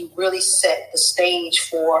think you really set the stage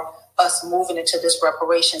for us moving into this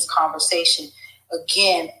reparations conversation.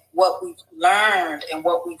 Again, what we've learned and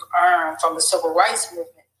what we've earned from the civil rights movement,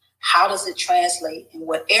 how does it translate? And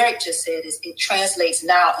what Eric just said is it translates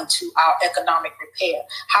now into our economic repair.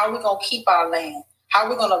 How are we going to keep our land? How are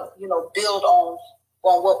we going to, build on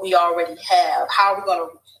what we already have? How are we going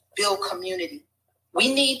to build community?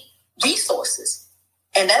 We need resources.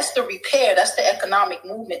 And that's the repair. That's the economic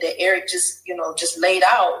movement that Eric just laid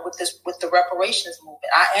out with the reparations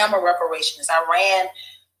movement. I am a reparationist. I ran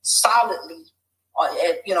solidly,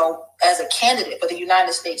 as a candidate for the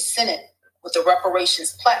United States Senate with the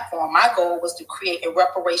reparations platform. My goal was to create a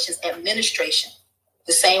reparations administration.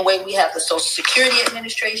 The same way we have the Social Security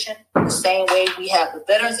Administration, the same way we have the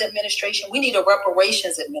Veterans Administration. We need a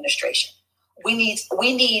reparations administration. We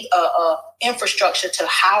need a infrastructure to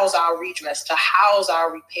house our redress, to house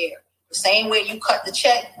our repair. The same way you cut the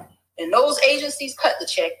check, and those agencies cut the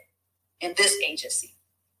check, in this agency,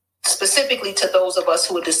 specifically to those of us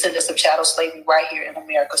who are descendants of chattel slavery right here in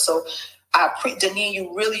America. So, Deneen,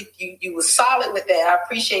 you were solid with that. I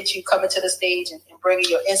appreciate you coming to the stage and bringing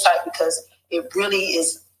your insight, because it really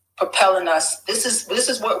is propelling us. This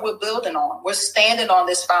is what we're building on. We're standing on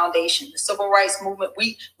this foundation. The civil rights movement,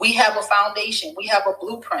 we have a foundation. We have a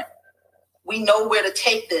blueprint. We know where to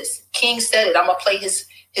take this. King said it. I'm gonna play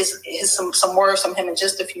some words from him in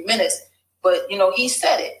just a few minutes. But he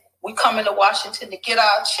said it. We come into Washington to get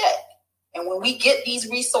our check. And when we get these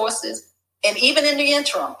resources, and even in the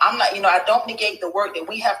interim, I don't negate the work that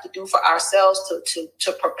we have to do for ourselves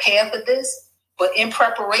to prepare for this. But in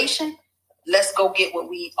preparation, let's go get what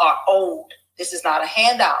we are owed. This is not a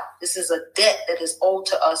handout. This is a debt that is owed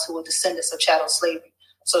to us who are descendants of chattel slavery.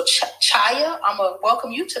 So, Chaya, I'm going to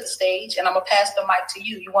welcome you to the stage, and I'm going to pass the mic to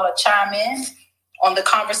you. You want to chime in on the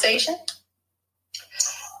conversation?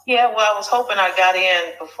 Yeah, well, I was hoping I got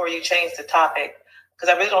in before you changed the topic, because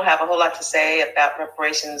I really don't have a whole lot to say about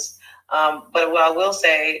reparations. But what I will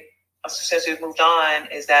say, since we've moved on,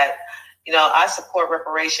 is that, I support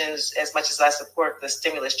reparations as much as I support the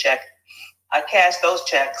stimulus check. I cash those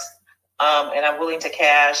checks, and I'm willing to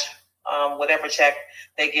cash whatever check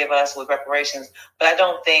they give us with reparations. But I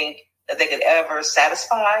don't think that they could ever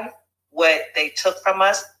satisfy what they took from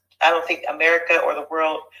us. I don't think America or the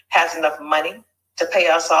world has enough money to pay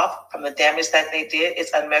us off from the damage that they did.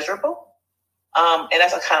 It's unmeasurable. And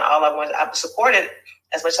that's kind of all I wanted. I supported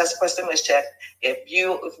as much as I support stimulus check. If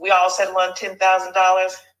we all settle on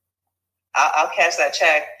 $10,000, I'll cash that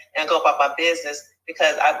check and go about my business,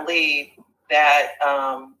 because I believe that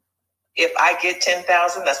if I get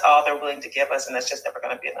 10,000, that's all they're willing to give us, and that's just never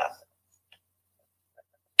going to be enough.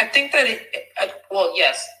 I think that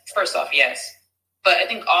yes. First off, yes, but I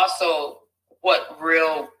think also what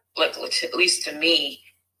at least to me,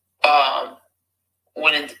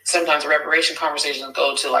 sometimes reparation conversations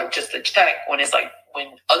go to just the check, when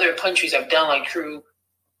other countries have done true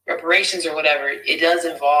reparations or whatever, it does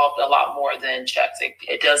involve a lot more than checks.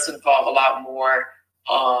 It does involve a lot more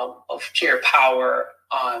of shared power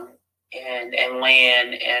and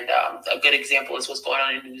land. And a good example is what's going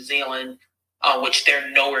on in New Zealand, which they're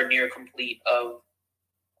nowhere near complete of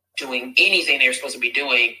doing anything they're supposed to be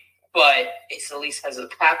doing, but it at least has a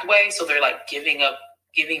pathway. So they're giving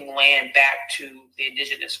land back to the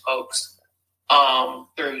indigenous folks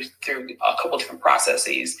through a couple different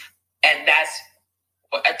processes. And that's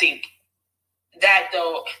what I think that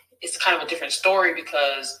though, it's kind of a different story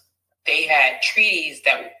because they had treaties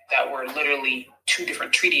that were literally two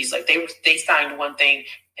different treaties. Like they signed one thing,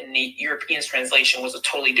 and the European translation was a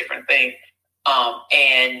totally different thing.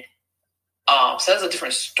 So that's a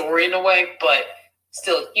different story in a way, but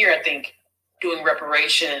still here, I think doing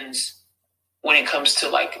reparations when it comes to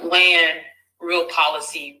like land, real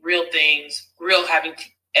policy, real things, real having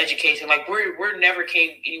education, like we're never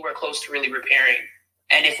came anywhere close to really repairing.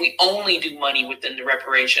 And if we only do money within the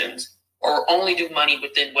reparations or only do money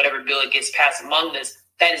within whatever bill it gets passed among this,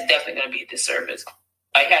 that is definitely going to be a disservice.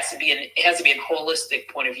 It has to be a holistic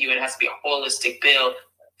point of view, and it has to be a holistic bill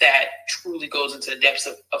that truly goes into the depths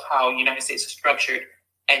of how the United States is structured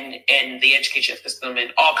and the education system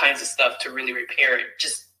and all kinds of stuff to really repair it.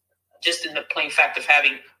 Just in the plain fact of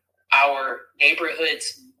having our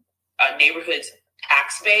neighborhoods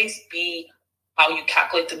tax base be how you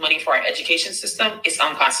calculate the money for our education system, it's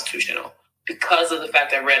unconstitutional because of the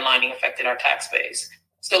fact that redlining affected our tax base.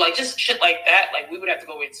 So like just shit like that, like we would have to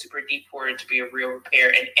go in super deep for it to be a real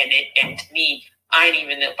repair. And to me, I ain't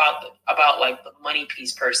even about like the money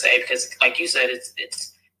piece per se, because like you said,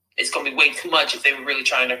 it's gonna be way too much if they were really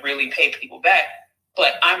trying to really pay people back.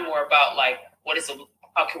 But I'm more about like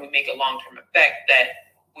how can we make a long-term effect that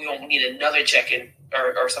we don't need another check-in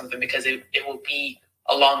or something, because it will be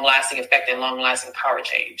a long-lasting effect and long-lasting power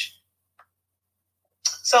change.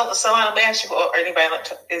 So let me ask you, or anybody, are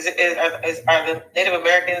the Native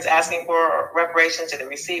Americans asking for reparations? Did they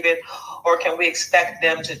receive it, or can we expect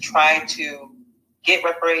them to try to get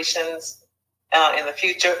reparations in the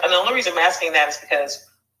future? And the only reason I'm asking that is because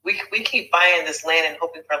we keep buying this land and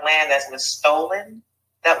hoping for land that was stolen.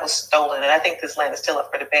 And I think this land is still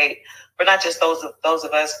up for debate, but not just those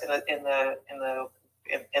of us in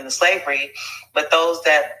the slavery, but those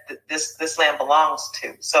that this land belongs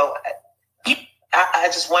to. So I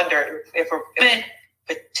just wonder if we're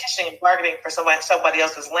petitioning and bargaining for somebody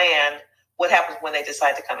else's land, what happens when they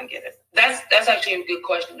decide to come and get it? That's actually a good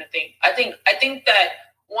question to think. I think that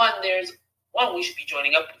we should be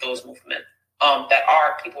joining up with those movements that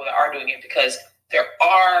are people that are doing it, because there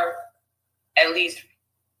are, at least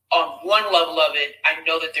on one level of it, I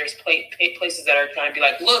know that there's places that are trying to be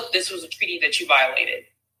like, look, this was a treaty that you violated.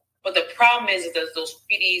 But the problem is that those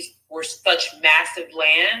treaties were such massive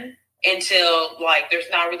land until like there's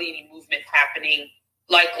not really any movement happening.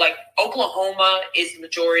 Like Oklahoma is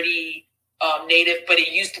majority Native, but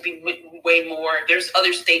it used to be way more. There's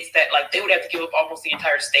other states that like they would have to give up almost the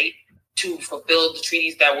entire state to fulfill the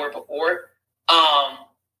treaties that were before.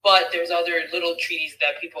 But there's other little treaties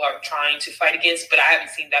that people are trying to fight against, but I haven't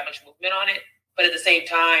seen that much movement on it. But at the same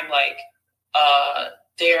time, like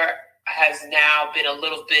there has now been a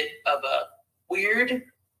little bit of a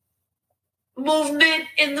weird movement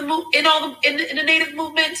in the Native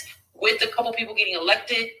movements, with a couple people getting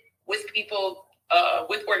elected, with people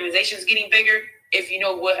with organizations getting bigger. If you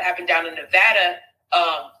know what happened down in Nevada,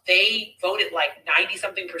 they voted like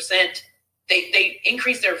 90-something%. They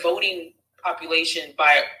increased their voting population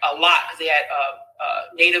by a lot because they had a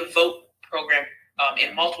native vote program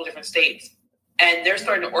in multiple different states, and they're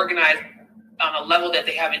starting to organize on a level that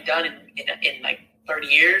they haven't done in like 30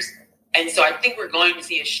 years. And so I think we're going to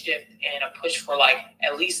see a shift and a push for like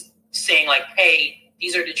at least saying like, hey,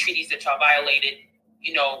 these are the treaties that y'all violated,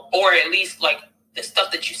 or at least like the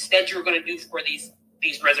stuff that you said you were going to do for these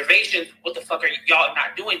reservations. What the fuck are y'all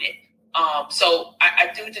not doing it? So I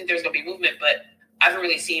do think there's going to be movement, but I haven't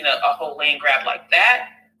really seen a whole land grab like that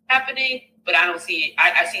happening. But I don't see.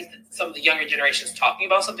 I see some of the younger generations talking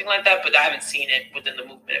about something like that, but I haven't seen it within the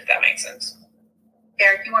movement. If that makes sense.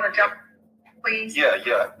 Eric, you want to jump, please? Yeah,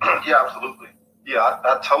 absolutely. Yeah,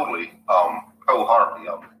 I totally, wholeheartedly,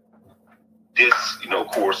 of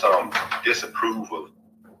course, disapprove of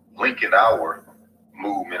linking our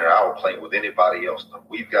movement or our claim with anybody else.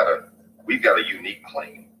 We've got a unique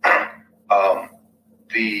claim. A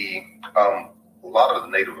lot of the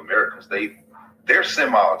Native Americans, they're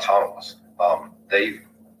semi-autonomous. They've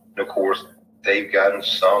gotten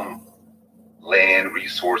some land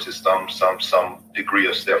resources, some degree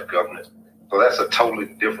of self-governance. So that's a totally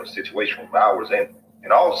different situation from ours. And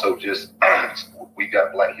also just, we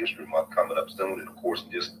got Black History Month coming up soon. And of course,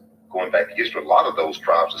 just going back to history, a lot of those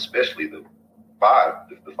tribes, especially the five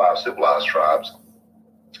civilized tribes,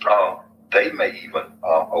 they may even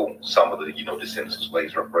owe some of the, descendants of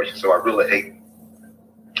slaves reparations. So I really hate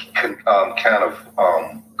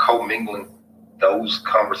commingling those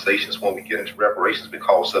conversations when we get into reparations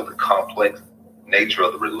because of the complex nature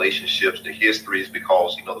of the relationships, the histories,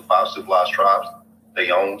 because, the five civilized tribes,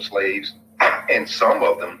 they owned slaves, and some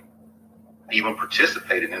of them even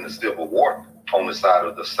participated in the Civil War on the side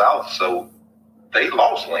of the South. So they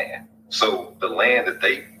lost land. So the land that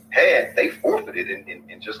they had, they forfeited,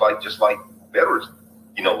 and just like veterans,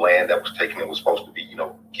 land that was taken and was supposed to be,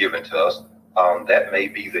 given to us. That may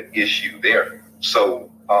be the issue there.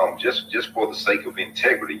 So just for the sake of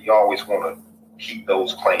integrity, you always want to keep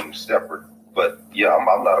those claims separate. But yeah,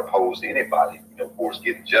 I'm not opposed to anybody, of course,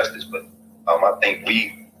 getting justice. But I think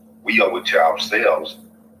we owe it to ourselves,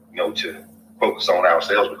 to focus on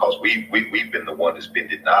ourselves, because we've been the one that's been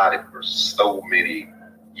denied it for so many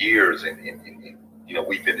years, and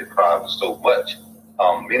we've been deprived of so much.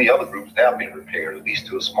 Many other groups have been repaired, at least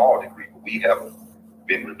to a small degree, but we haven't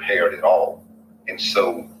been repaired at all. And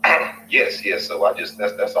so, yes. So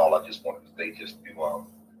that's all I just wanted to say, just to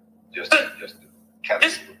kind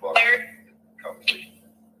of conversation.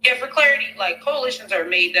 Yeah, for clarity, like coalitions are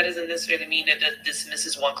made. That doesn't necessarily mean that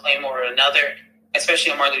dismisses one claim or another.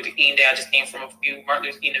 Especially on Martin Luther King Day, I just came from a few Martin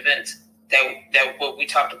Luther King events. That what we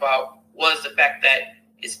talked about was the fact that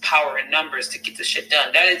it's power in numbers to get the shit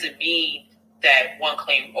done. That doesn't mean that one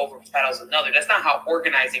claim overshadows another. That's not how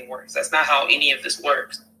organizing works. That's not how any of this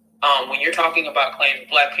works. When you're talking about claims,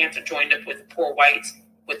 Black Panther joined up with the poor whites,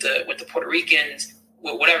 with the Puerto Ricans,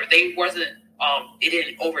 with whatever. It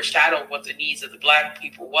didn't overshadow what the needs of the Black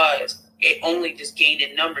people was. It only just gained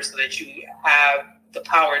in numbers so that you have the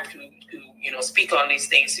power to speak on these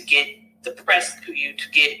things, to get the press to you, to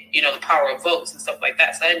get the power of votes and stuff like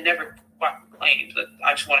that. So that never claimed. But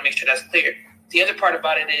I just want to make sure that's clear. The other part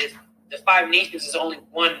about it is the 5 nations is only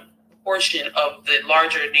one portion of the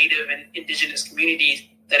larger Native and indigenous communities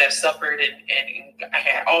that have suffered and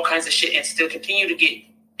had all kinds of shit and still continue to get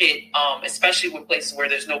it, especially with places where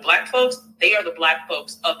there's no Black folks. They are the Black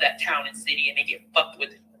folks of that town and city, and they get fucked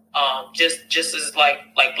with just as like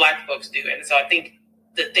Black folks do. And so I think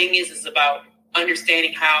the thing is about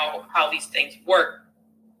understanding how these things work.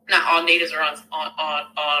 Not all natives are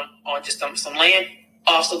on just some land.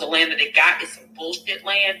 Also, the land that they got is some bullshit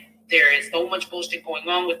land. There is so much bullshit going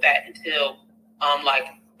on with that until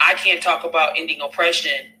I can't talk about ending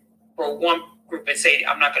oppression for one group and say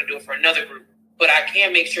I'm not going to do it for another group. But I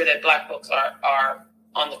can make sure that Black folks are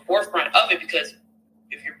on the forefront of it, because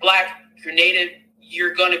if you're Black, if you're Native,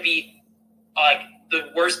 you're going to be like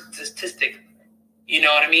the worst statistic. You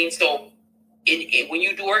know what I mean? So when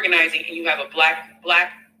you do organizing and you have a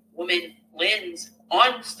black woman lens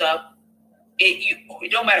on stuff,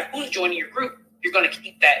 it don't matter who's joining your group, you're going to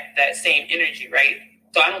keep that same energy, right?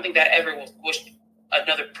 So I don't think that ever will squish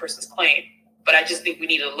another person's claim. But I just think we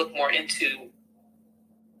need to look more into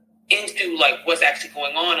like what's actually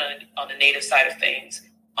going on the Native side of things.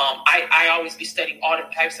 I always be studying all the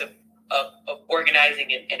types of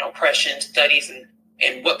organizing and oppression studies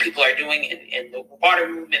and what people are doing and the water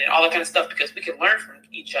movement and all that kind of stuff, because we can learn from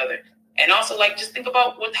each other. And also, just think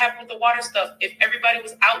about what happened with the water stuff. If everybody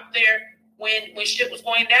was out there when shit was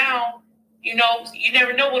going down, you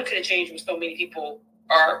never know what could have changed when so many people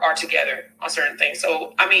are together on certain things.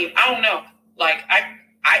 So, I mean, I don't know.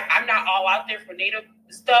 I'm not all out there for Native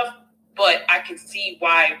stuff, but I can see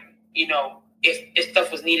why, if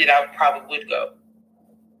stuff was needed, I probably would go.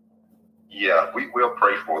 Yeah, we will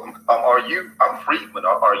pray for them. I'm Friedman.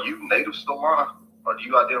 Are you Native, Solana? Or do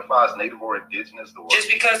you identify as Native or Indigenous? Or? Just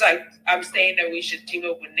because I'm saying that we should team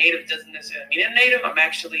up with Native doesn't necessarily mean I'm Native. I'm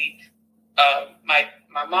actually,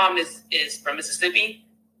 my mom is from Mississippi.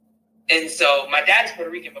 And so my dad's Puerto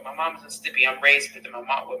Rican, but my mom is Mississippi. I'm raised with my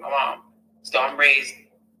mom. So I'm raised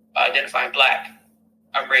identifying Black.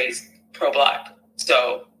 I'm raised pro-Black.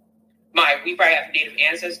 So we probably have Native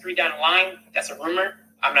ancestry down the line. That's a rumor.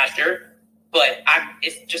 I'm not sure. But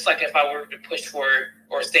it's just like if I were to push for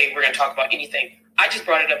or say we're going to talk about anything. I just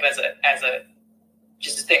brought it up as a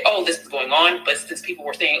just to say, oh, this is going on. But since people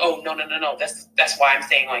were saying, oh, no, that's why I'm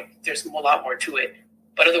saying there's a lot more to it.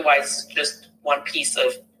 But otherwise, just one piece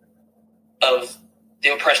of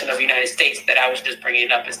the oppression of the United States that I was just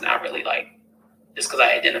bringing up is not really just because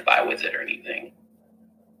I identify with it or anything.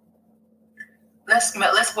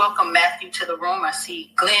 Let's welcome Matthew to the room. I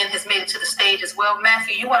see Glenn has made it to the stage as well.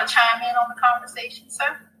 Matthew, you want to chime in on the conversation,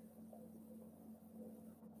 sir?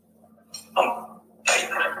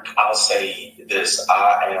 I'll say this.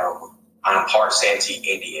 I'm part Santee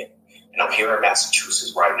Indian, and I'm here in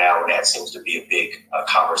Massachusetts right now, and that seems to be a big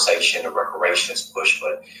conversation, a reparations push.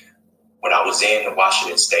 But when I was in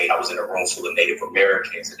Washington State, I was in a room full of Native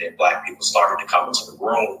Americans, and then Black people started to come into the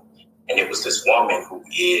room. And it was this woman who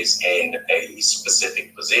is in a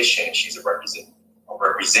specific position. She's a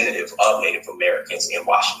representative of Native Americans in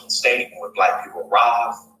Washington State. And when Black people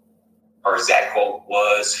arrived, her exact quote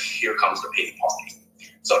was, "Here comes the pity party."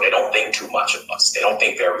 So they don't think too much of us. They don't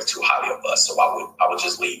think very too highly of us. So I would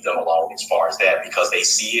just leave them alone as far as that, because they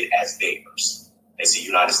see it as theirs. They see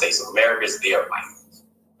United States of America as their land.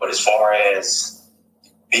 But as far as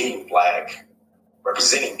being Black,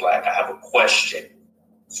 representing Black, I have a question.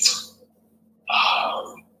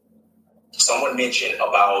 Someone mentioned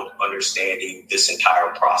about understanding this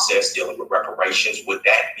entire process dealing with reparations. Would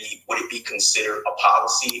it be considered a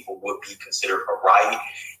policy, or would it be considered a right?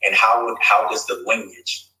 And how does the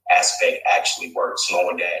lineage aspect actually work,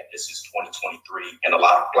 knowing that this is 2023 and a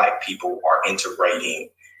lot of Black people are integrating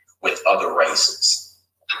with other races?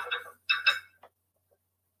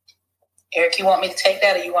 Eric, you want me to take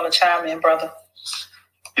that, or you want to chime in, brother?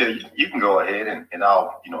 Yeah, you can go ahead, and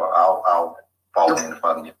I'll follow in if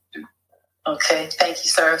I need to. Okay, thank you,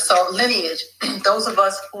 sir. So lineage, those of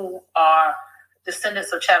us who are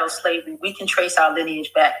descendants of chattel slavery, we can trace our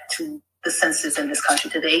lineage back to the census in this country,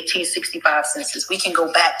 to the 1865 census. We can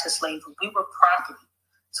go back to slavery. We were property.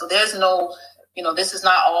 So there's no, this is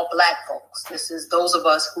not all Black folks. This is those of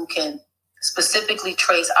us who can specifically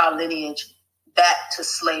trace our lineage back to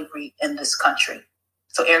slavery in this country.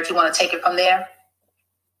 So Eric, you want to take it from there?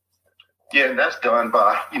 Yeah, and that's done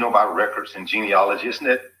by records and genealogy, isn't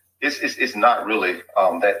it? It's not really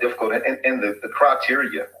that difficult, and the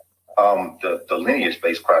criteria, the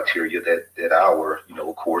lineage-based criteria that our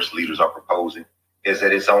of course leaders are proposing is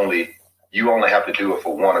that you only have to do it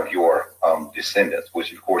for one of your descendants,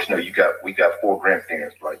 which of course we got 4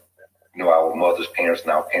 grandparents, right? Our mother's parents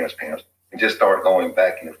and our parents' parents, and just start going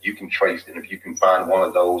back, and if you can trace it, and if you can find one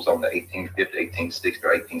of those on the 1850, 1860,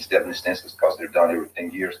 or 1870 census, because they're done every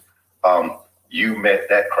 10 years. You met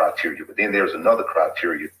that criteria, but then there's another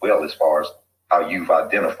criteria as well as far as how you've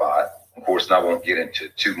identified. Of course, and I won't get into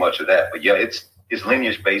too much of that, but yeah, it's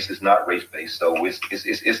lineage based, it's not race based, so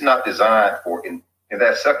it's not designed for. And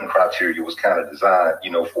that second criteria was kind of designed,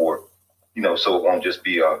 for, so it won't just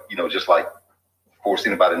be just like, of course,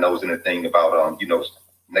 anybody knows anything about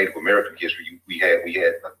Native American history. We had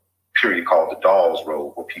a period called the Dawes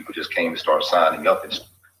Road where people just came and started signing up and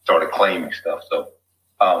started claiming stuff.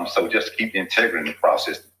 So just to keep the integrity in the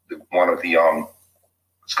process, one of the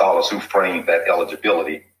scholars who framed that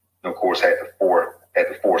eligibility, of course, had the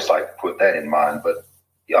foresight to put that in mind. But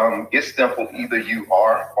it's simple: either you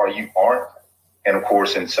are or you aren't. And of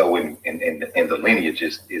course, and so in the lineage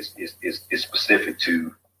is specific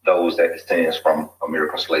to those that descends from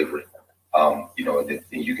American slavery. And then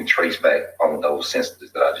you can trace back on those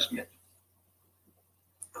censuses that I just mentioned.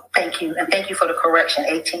 Thank you, and thank you for the correction.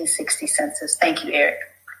 1860 census. Thank you, Eric.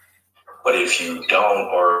 But if you don't,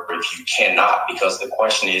 or if you cannot, because the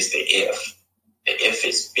question is the if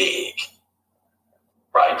is big,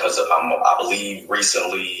 right? Because I believe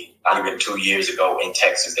recently, not even 2 years ago in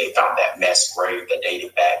Texas, they found that mass grave that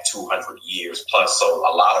dated back 200 years plus. So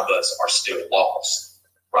a lot of us are still lost,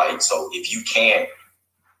 right? So if you can't,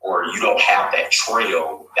 or you don't have that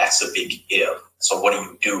trail, that's a big if. So what do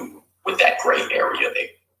you do with that gray area there?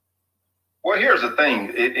 Well, here's the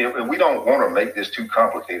thing, and we don't want to make this too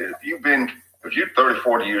complicated. If you're 30,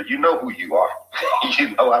 40 years, you know who you are. You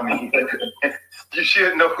should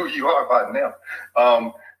know who you are by now.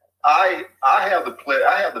 I have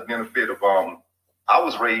the benefit of, I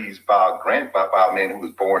was raised by a man who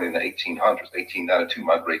was born in the 1800s, 1892,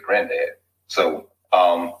 my great granddad. So,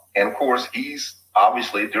 and of course, he's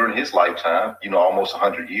obviously during his lifetime, almost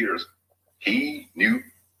 100 years, he knew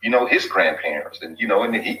his grandparents, and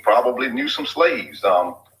and he probably knew some slaves.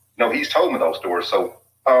 He's told me those stories. So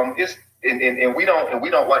it's and we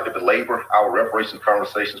don't like to belabor our reparations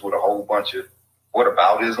conversations with a whole bunch of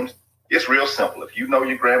whataboutisms. It's real simple. If you know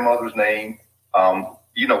your grandmother's name, of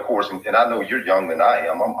course, and I know you're younger than I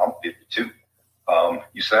am. I'm 52.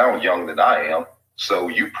 You sound younger than I am. So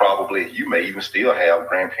you may even still have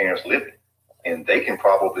grandparents living. And they can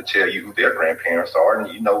probably tell you who their grandparents are,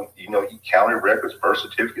 and you county records, birth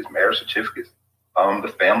certificates, marriage certificates,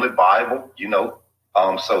 the family Bible,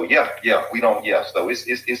 So we don't. Yeah, so it's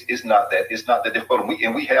not that difficult.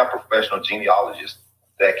 And we have professional genealogists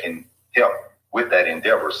that can help with that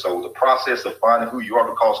endeavor. So the process of finding who you are,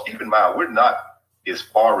 because keep in mind, we're not as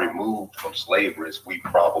far removed from slavery as we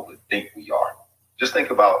probably think we are. Just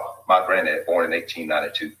think about my granddad, born in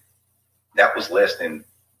 1892. That was less than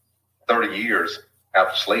 30 years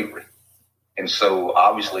after slavery. And so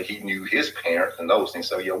obviously he knew his parents and those things.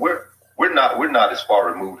 So yeah, we're not as far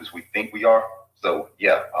removed as we think we are. So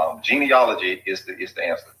yeah, genealogy is the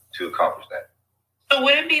answer to accomplish that. So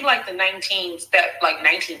would it be like the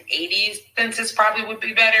 1980s census probably would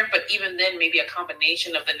be better, but even then maybe a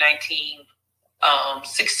combination of the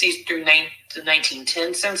 1960s through the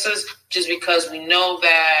 1910 census, just because we know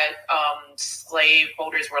that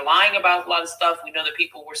slaveholders were lying about a lot of stuff. We know that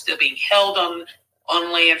people were still being held on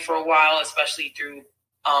land for a while, especially through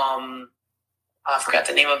I forgot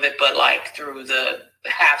the name of it, but like through the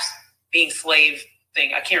half being slave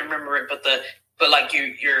thing. I can't remember it, but like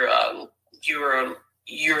you're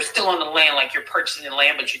still on the land, like you're purchasing the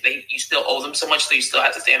land, but you still owe them so much, so you still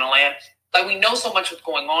have to stay on the land. Like we know so much was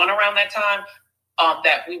going on around that time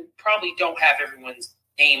that we probably don't have everyone's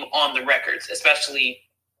name on the records, especially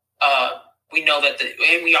we know that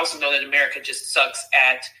and we also know that America just sucks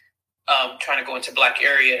at trying to go into Black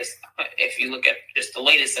areas. If you look at just the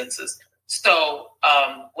latest census, so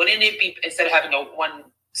wouldn't it be, instead of having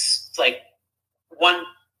one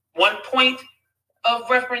point of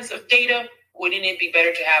reference of data, wouldn't it be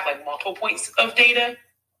better to have like multiple points of data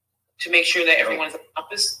to make sure that everyone's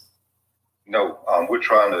encompassed? No, we're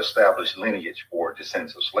trying to establish lineage for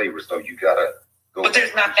descendants of slavery, so you gotta go. But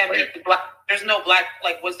there's not that many Black. There's no Black.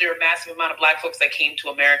 Like, was there a massive amount of Black folks that came to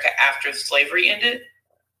America after slavery ended?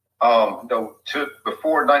 No,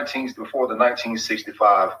 before the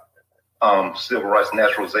 1965 Civil Rights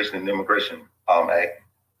Naturalization and Immigration Act,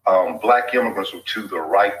 Black immigrants were to the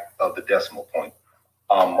right of the decimal point.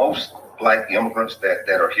 Most Black immigrants that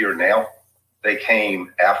are here now, they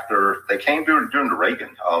came during the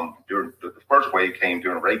Reagan, during the first wave came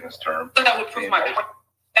during Reagan's term. So that would prove my point.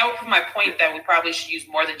 That would prove my point that we probably should use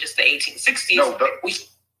more than just the 1860s. No, but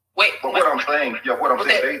what I'm saying,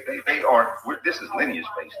 they aren't. This is lineage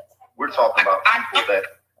based. We're talking about people that,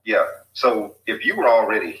 So if you were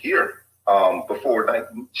already here before,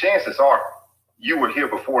 chances are you were here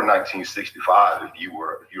before 1965. If you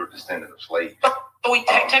were a descendant of slaves. But we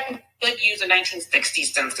technically could use a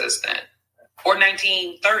 1960s census then, or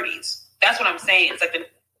 1930s. That's what I'm saying. It's like the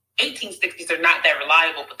 1860s are not that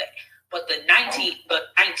reliable, but the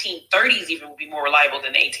 1930s even would be more reliable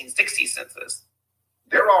than the 1860s census.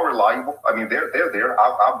 They're all reliable. I mean, they're there.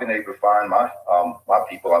 I've been able to find my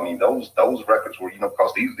people. I mean, those records were,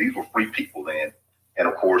 because these were free people then, and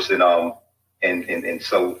of course, and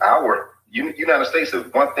so our United States is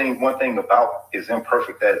one thing about as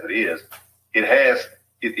imperfect as it is,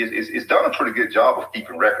 it's done a pretty good job of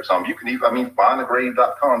keeping records. You can even,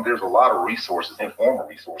 findthegrave.com. There's a lot of resources, informal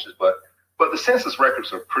resources, but the census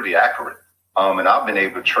records are pretty accurate. And I've been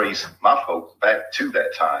able to trace my folks back to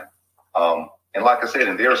that time. And like I said,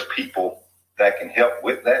 and there's people that can help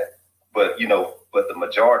with that, but the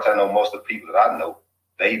majority, I know most of the people that I know,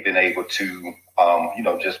 they've been able to,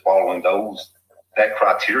 just following that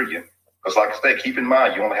criteria. Because like I said, keep in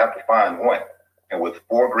mind, you only have to find one. And with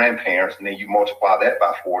 4 grandparents, and then you multiply that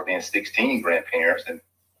by 4, then 16 grandparents. And,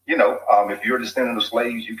 if you're a descendant of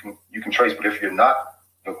slaves, you can trace, but if you're not,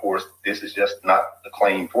 of course, this is just not the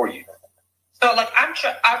claim for you. So like our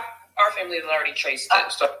family has already traced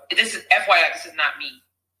it. So this is FYI, this is not me.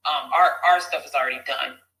 Our stuff is already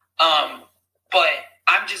done. But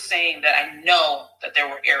I'm just saying that I know that there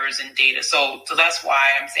were errors in data. So that's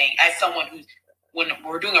why I'm saying, as someone who's, when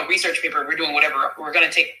we're doing a research paper, we're doing whatever, we're going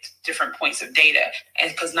to take different points of data.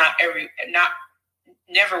 And because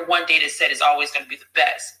never one data set is always going to be the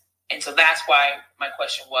best. And so that's why my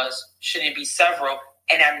question was, shouldn't it be several?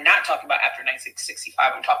 And I'm not talking about after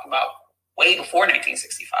 1965. I'm talking about way before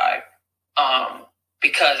 1965.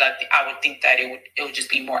 Because I would think that it would just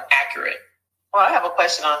be more accurate. Well, I have a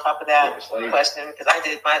question on top of that question, because I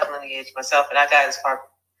did my lineage myself, and I got as far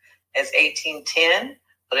as 1810.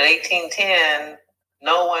 But in 1810,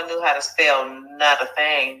 no one knew how to spell not a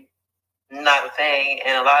thing, and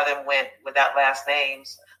a lot of them went without last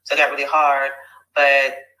names, so it got really hard.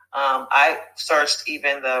 But I searched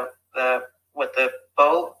even the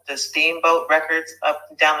steamboat records up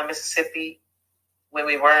and down the Mississippi when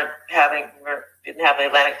we didn't have the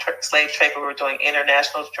Atlantic slave trade, but we were doing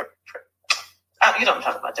international you know what I'm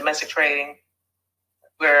talking about, domestic trading,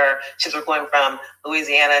 where ships were going from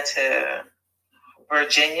Louisiana to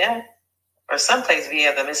Virginia or someplace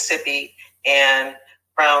via the Mississippi, and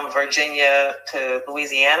from Virginia to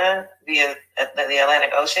Louisiana via the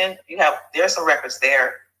Atlantic Ocean. There's some records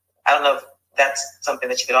there. I don't know if that's something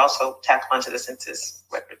that you could also tack onto the census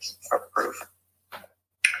records for proof.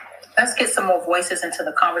 Let's get some more voices into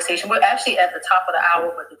the conversation. We're actually at the top of the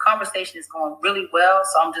hour, but the conversation is going really well,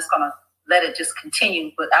 so I'm just going to let it just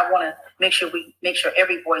continue. But I want to make sure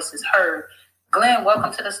every voice is heard. Glenn,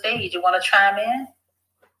 welcome to the stage. You want to chime in?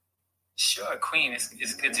 Sure, Queen.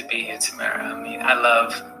 It's good to be here, Tamara. I mean, I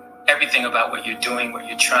love everything about what you're doing, what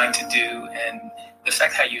you're trying to do, and the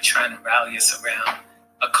fact how you're trying to rally us around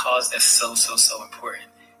a cause that's so, so, so important.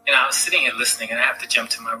 And I was sitting here listening, and I have to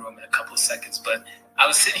jump to my room in a couple of seconds, but I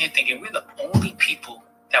was sitting here thinking we're the only people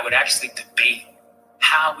that would actually debate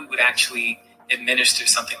how we would actually administer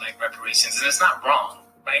something like reparations. And it's not wrong,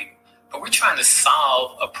 right? But we're trying to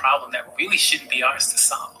solve a problem that really shouldn't be ours to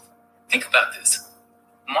solve. Think about this.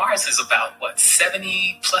 Mars is about,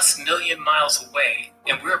 70 plus million miles away,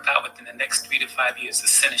 and we're about within the next 3 to 5 years to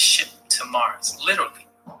send a ship to Mars, literally.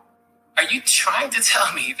 Are you trying to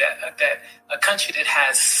tell me that a country that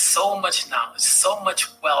has so much knowledge, so much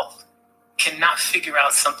wealth, cannot figure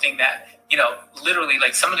out something that, literally,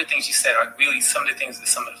 like some of the things you said are really some of the things that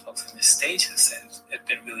some of the folks on this stage have said have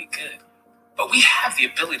been really good. But we have the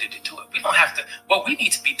ability to do it. We don't have to. What we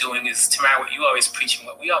need to be doing is, Tamara, what you always preach and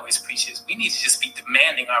what we always preach is we need to just be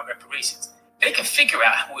demanding our reparations. They can figure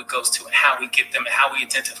out who it goes to and how we get them and how we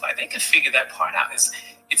identify. They can figure that part out.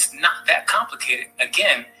 It's not that complicated.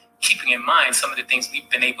 Again, keeping in mind some of the things we've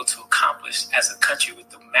been able to accomplish as a country with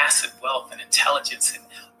the massive wealth and intelligence and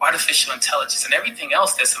artificial intelligence and everything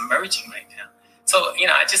else that's emerging right now. So,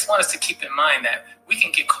 I just want us to keep in mind that we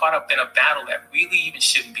can get caught up in a battle that really even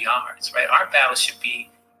shouldn't be ours, right? Our battle should be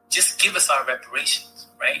just give us our reparations,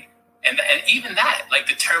 right? And even that, like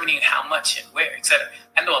determining how much and where, et cetera.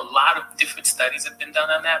 I know a lot of different studies have been done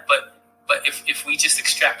on that, but if we just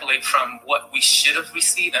extrapolate from what we should have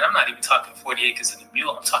received, and I'm not even talking 40 acres and a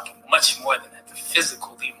mule, I'm talking much more than that, the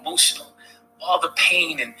physical, the emotional, all the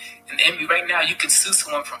pain and the envy. Right now, you can sue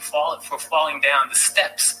someone for falling down the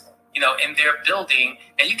steps, in their building,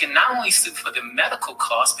 and you can not only sue for the medical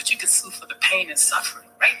costs, but you can sue for the pain and suffering.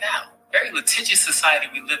 Right now, very litigious society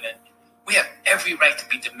we live in, we have every right to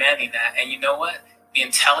be demanding that. And you know what? The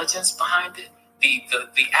intelligence behind it,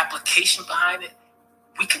 the application behind it,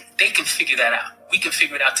 they can figure that out. We can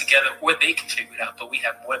figure it out together, or they can figure it out, but we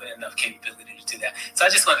have more than enough capability to do that. So I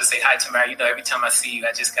just wanted to say hi, Tamara. Every time I see you,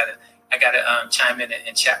 I gotta chime in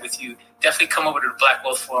and chat with you. Definitely come over to the Black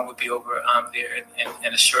Wealth Forum. We'll be over there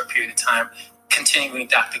in a short period of time, continuing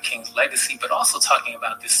Dr. King's legacy, but also talking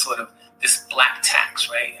about this black tax,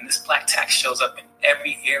 right? And this black tax shows up in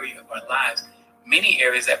every area of our lives, many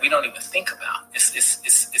areas that we don't even think about.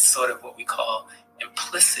 It's sort of what we call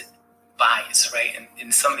implicit bias, right?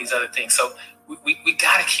 And some of these other things. So we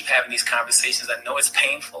got to keep having these conversations. I know it's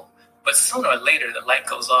painful, but sooner or later the light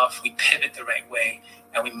goes off, we pivot the right way,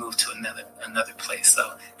 and we move to another place.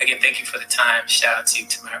 So again, thank you for the time. Shout out to you,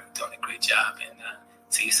 Tamara, for doing a great job, and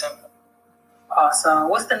see you soon. Awesome.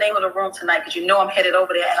 What's the name of the room tonight? Because I'm headed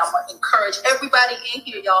over there, and I'm going to encourage everybody in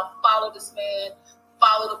here, y'all, follow this man,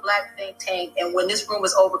 follow the Black Think Tank. And when this room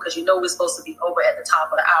is over, because we're supposed to be over at the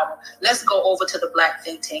top of the hour, let's go over to the Black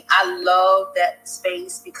Think Tank. I love that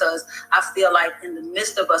space because I feel like in the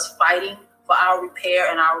midst of us fighting for our repair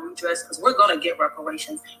and our redress, because we're going to get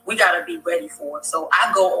reparations, we got to be ready for it. So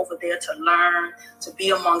I go over there to learn, to be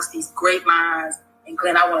amongst these great minds. And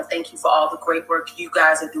Glenn, I want to thank you for all the great work you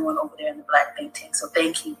guys are doing over there in the Black Think Tank. So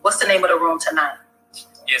thank you. What's the name of the room tonight?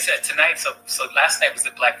 Yes, tonight. So last night was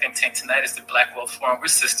the Black Think Tank. Tonight is the Black Wealth Forum. We're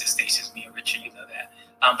sister stations, me and Richard, you know that.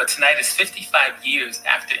 But tonight is 55 years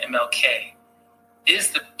after MLK.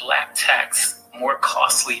 Is the black tax more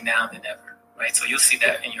costly now than ever? Right, so you'll see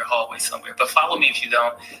that in your hallway somewhere. But follow me if you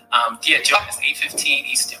don't. Join us 8:15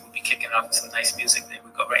 Eastern. We'll be kicking off with some nice music. Then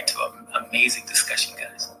we'll go right into an amazing discussion,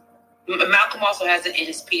 guys. Malcolm also has it in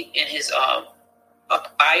his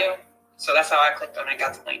bio, so that's how I clicked on it and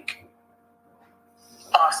got the link.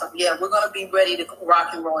 Awesome. Yeah, we're going to be ready to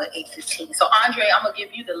rock and roll at 8:15. So, Andre, I'm going to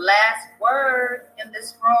give you the last word in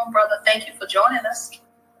this room, brother. Thank you for joining us.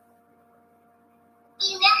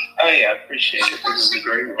 Oh, yeah, I appreciate it. This is a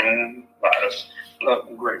great room. A lot of love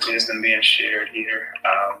and great wisdom being shared here.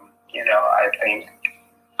 I think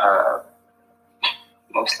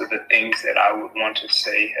most of the things that I would want to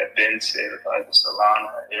say have been said by the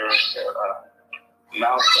Solana, Eric,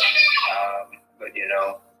 Malcolm. But,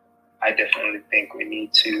 I definitely think we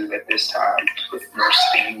need to, at this time, put more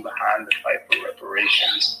steam behind the fight for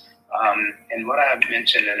reparations. And what I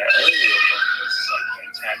mentioned in an earlier book was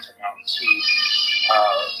something tantamount to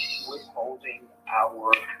withholding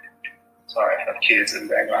our, sorry, I have kids in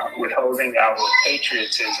the background, withholding our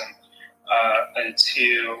patriotism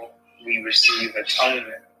until we receive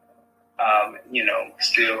atonement.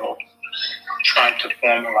 Still trying to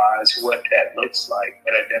formalize what that looks like,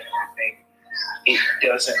 but I definitely think it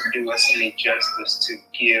doesn't do us any justice to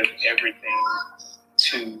give everything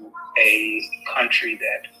to a country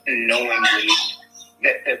that knowingly,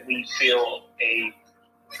 that we feel a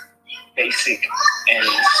basic and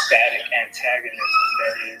static antagonism,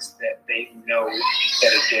 that is that they know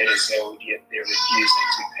that a debt is owed, yet they're refusing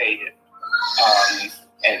to pay it.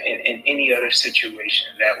 And in any other situation,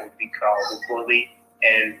 that would be called a bully,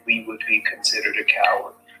 and we would be considered a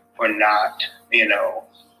coward for not,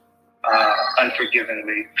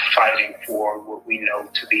 unforgivingly fighting for what we know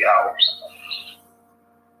to be ours.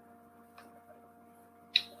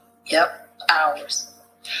 Yep, ours.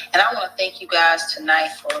 And I want to thank you guys tonight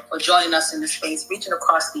for joining us in this space, reaching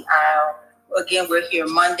across the aisle. Again, we're here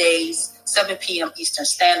Mondays, 7 p.m. Eastern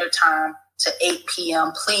Standard Time to 8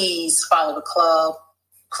 p.m. Please follow the club.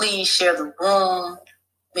 Please share the room.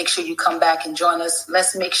 Make sure you come back and join us.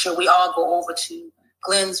 Let's make sure we all go over to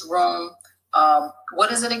Glenn's room.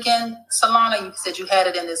 What is it again, Solana? You said you had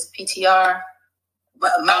it in this PTR.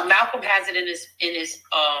 Malcolm has it in his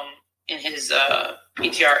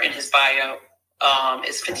PTR in his bio.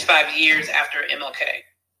 It's 55 years after MLK.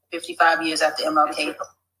 55 years after MLK.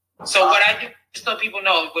 So what I do, just so people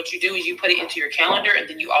know, what you do is you put it into your calendar, and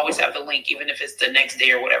then you always have the link, even if it's the next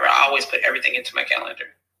day or whatever. I always put everything into my calendar.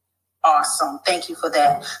 Awesome. Thank you for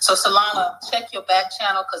that. So Solana, check your back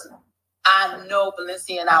channel, because I know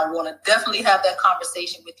Valencia and I want to definitely have that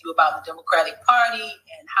conversation with you about the Democratic Party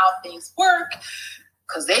and how things work,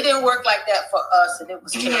 because they didn't work like that for us, and it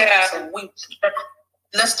was terrible. Yeah. So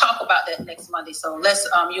let's talk about that next Monday. So let's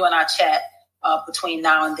you and I chat between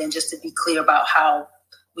now and then, just to be clear about how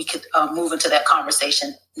we could move into that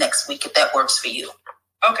conversation next week, if that works for you.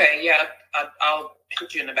 Okay, yeah, I'll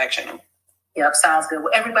put you in the back channel. Yep, sounds good.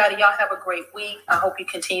 Well, everybody, y'all have a great week. I hope you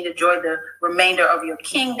continue to enjoy the remainder of your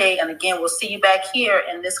King Day. And again, we'll see you back here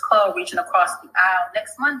in this club, reaching across the aisle,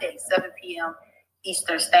 next Monday, 7 p.m.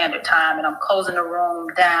 Eastern Standard Time. And I'm closing the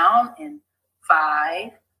room down in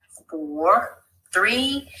 5, 4,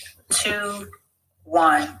 3, 2,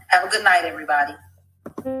 1. Have a good night, everybody.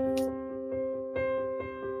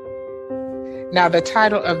 Now, the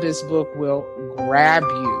title of this book will grab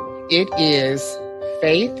you. It is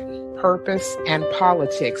Faith, Purpose, and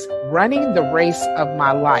Politics, Running the Race of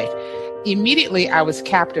My Life. Immediately, I was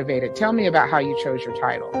captivated. Tell me about how you chose your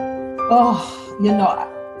title. Oh,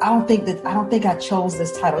 I don't think I chose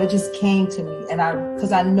this title. It just came to me, and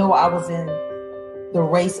because I know I was in the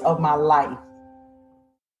race of my life.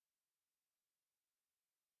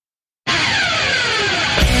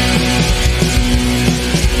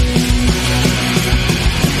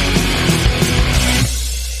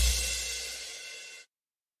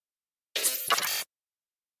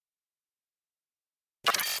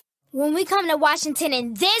 When we come to Washington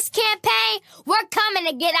in this campaign, we're coming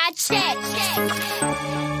to get our check.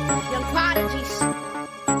 Young prodigies.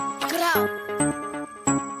 Get out.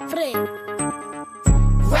 Free.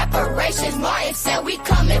 Reparations, Martin said we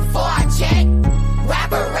coming for our check.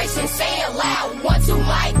 Reparations, say it loud. 1, 2,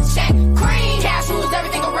 mic check. Green. Cash rules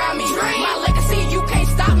everything around me. Dream. My legacy, you can't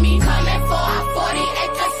stop me. Coming for our 40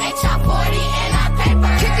 acres, H-40 and our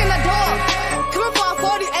paper. Kicking the door. Coming for our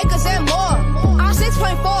 40 acres and more.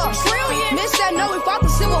 6.4 trillion. Miss that no, we fought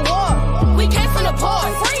the Civil War. We came from the poor.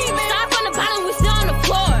 Start from the bottom, we still on the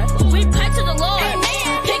floor. We pray to the Lord. Amen.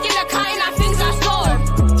 Picking the cotton, our things are stored.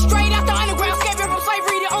 Straight out the underground, escaping from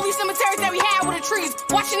slavery. The only cemeteries that we had were the trees.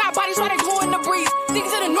 Watching our bodies while they go in the breeze.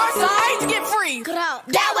 Niggas to the north side to get free.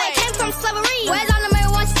 That way came from slavery. Where's on the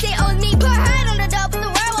man wants to stay on me? Put her head on the dope, the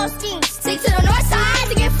werewolf scheme. Stick to the north side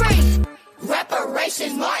to get free.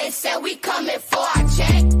 Reparations, Martin said we coming for our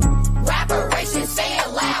check. Reparations, say it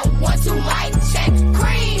loud. 1, 2, mic check.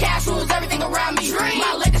 Green. Cash rules everything around me. Dream.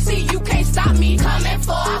 My legacy, you can't stop me. Coming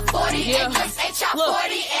for our 40 acres,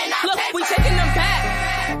 H-40 and our paper. We taking them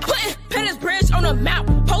back. Putting Pettis Bridge on the map.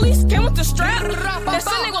 Police came with the strap. That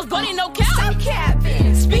Sunday was buddy, no cap. Stop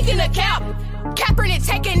capping. Speaking of cap, Kaepernick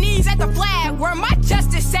taking knees at the flag. Where my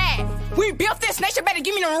justice at? We built this nation, better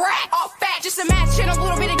give me the rack. All fat, just a match, shit, a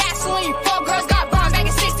little bit of gasoline. 4 girls got burned back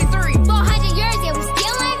in 63. 400 years, yeah, we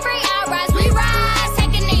still ain't free. We rise, take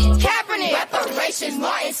a knee. Kaepernick. Reparations,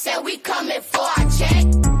 Martin said we coming for our check.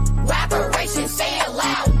 Reparations, say it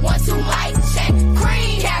loud. 1, 2, mic check.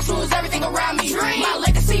 Green. Cash rules everything around me. Dream. My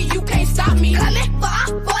legacy, you can't stop me. Coming for our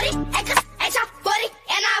 40 acres, H-40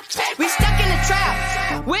 and our paper. We stuck in the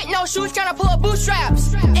trap with no shoes, trying to pull up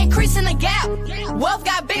bootstraps. Increasing the gap. Wealth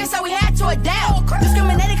got bigger, so we had to adapt.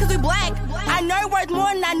 Discriminated because we black. I know it worth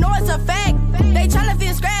more than I know it's a fact. They tryna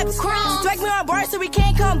feed scraps. Strike me on board so we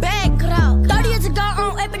can't come back. 30 years ago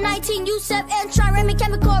on April 19, Yusef and Try Remy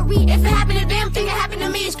Chemical Reed. If it happened to them, think it happened to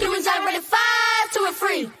me. Screaming, I read 5 to a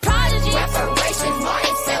free.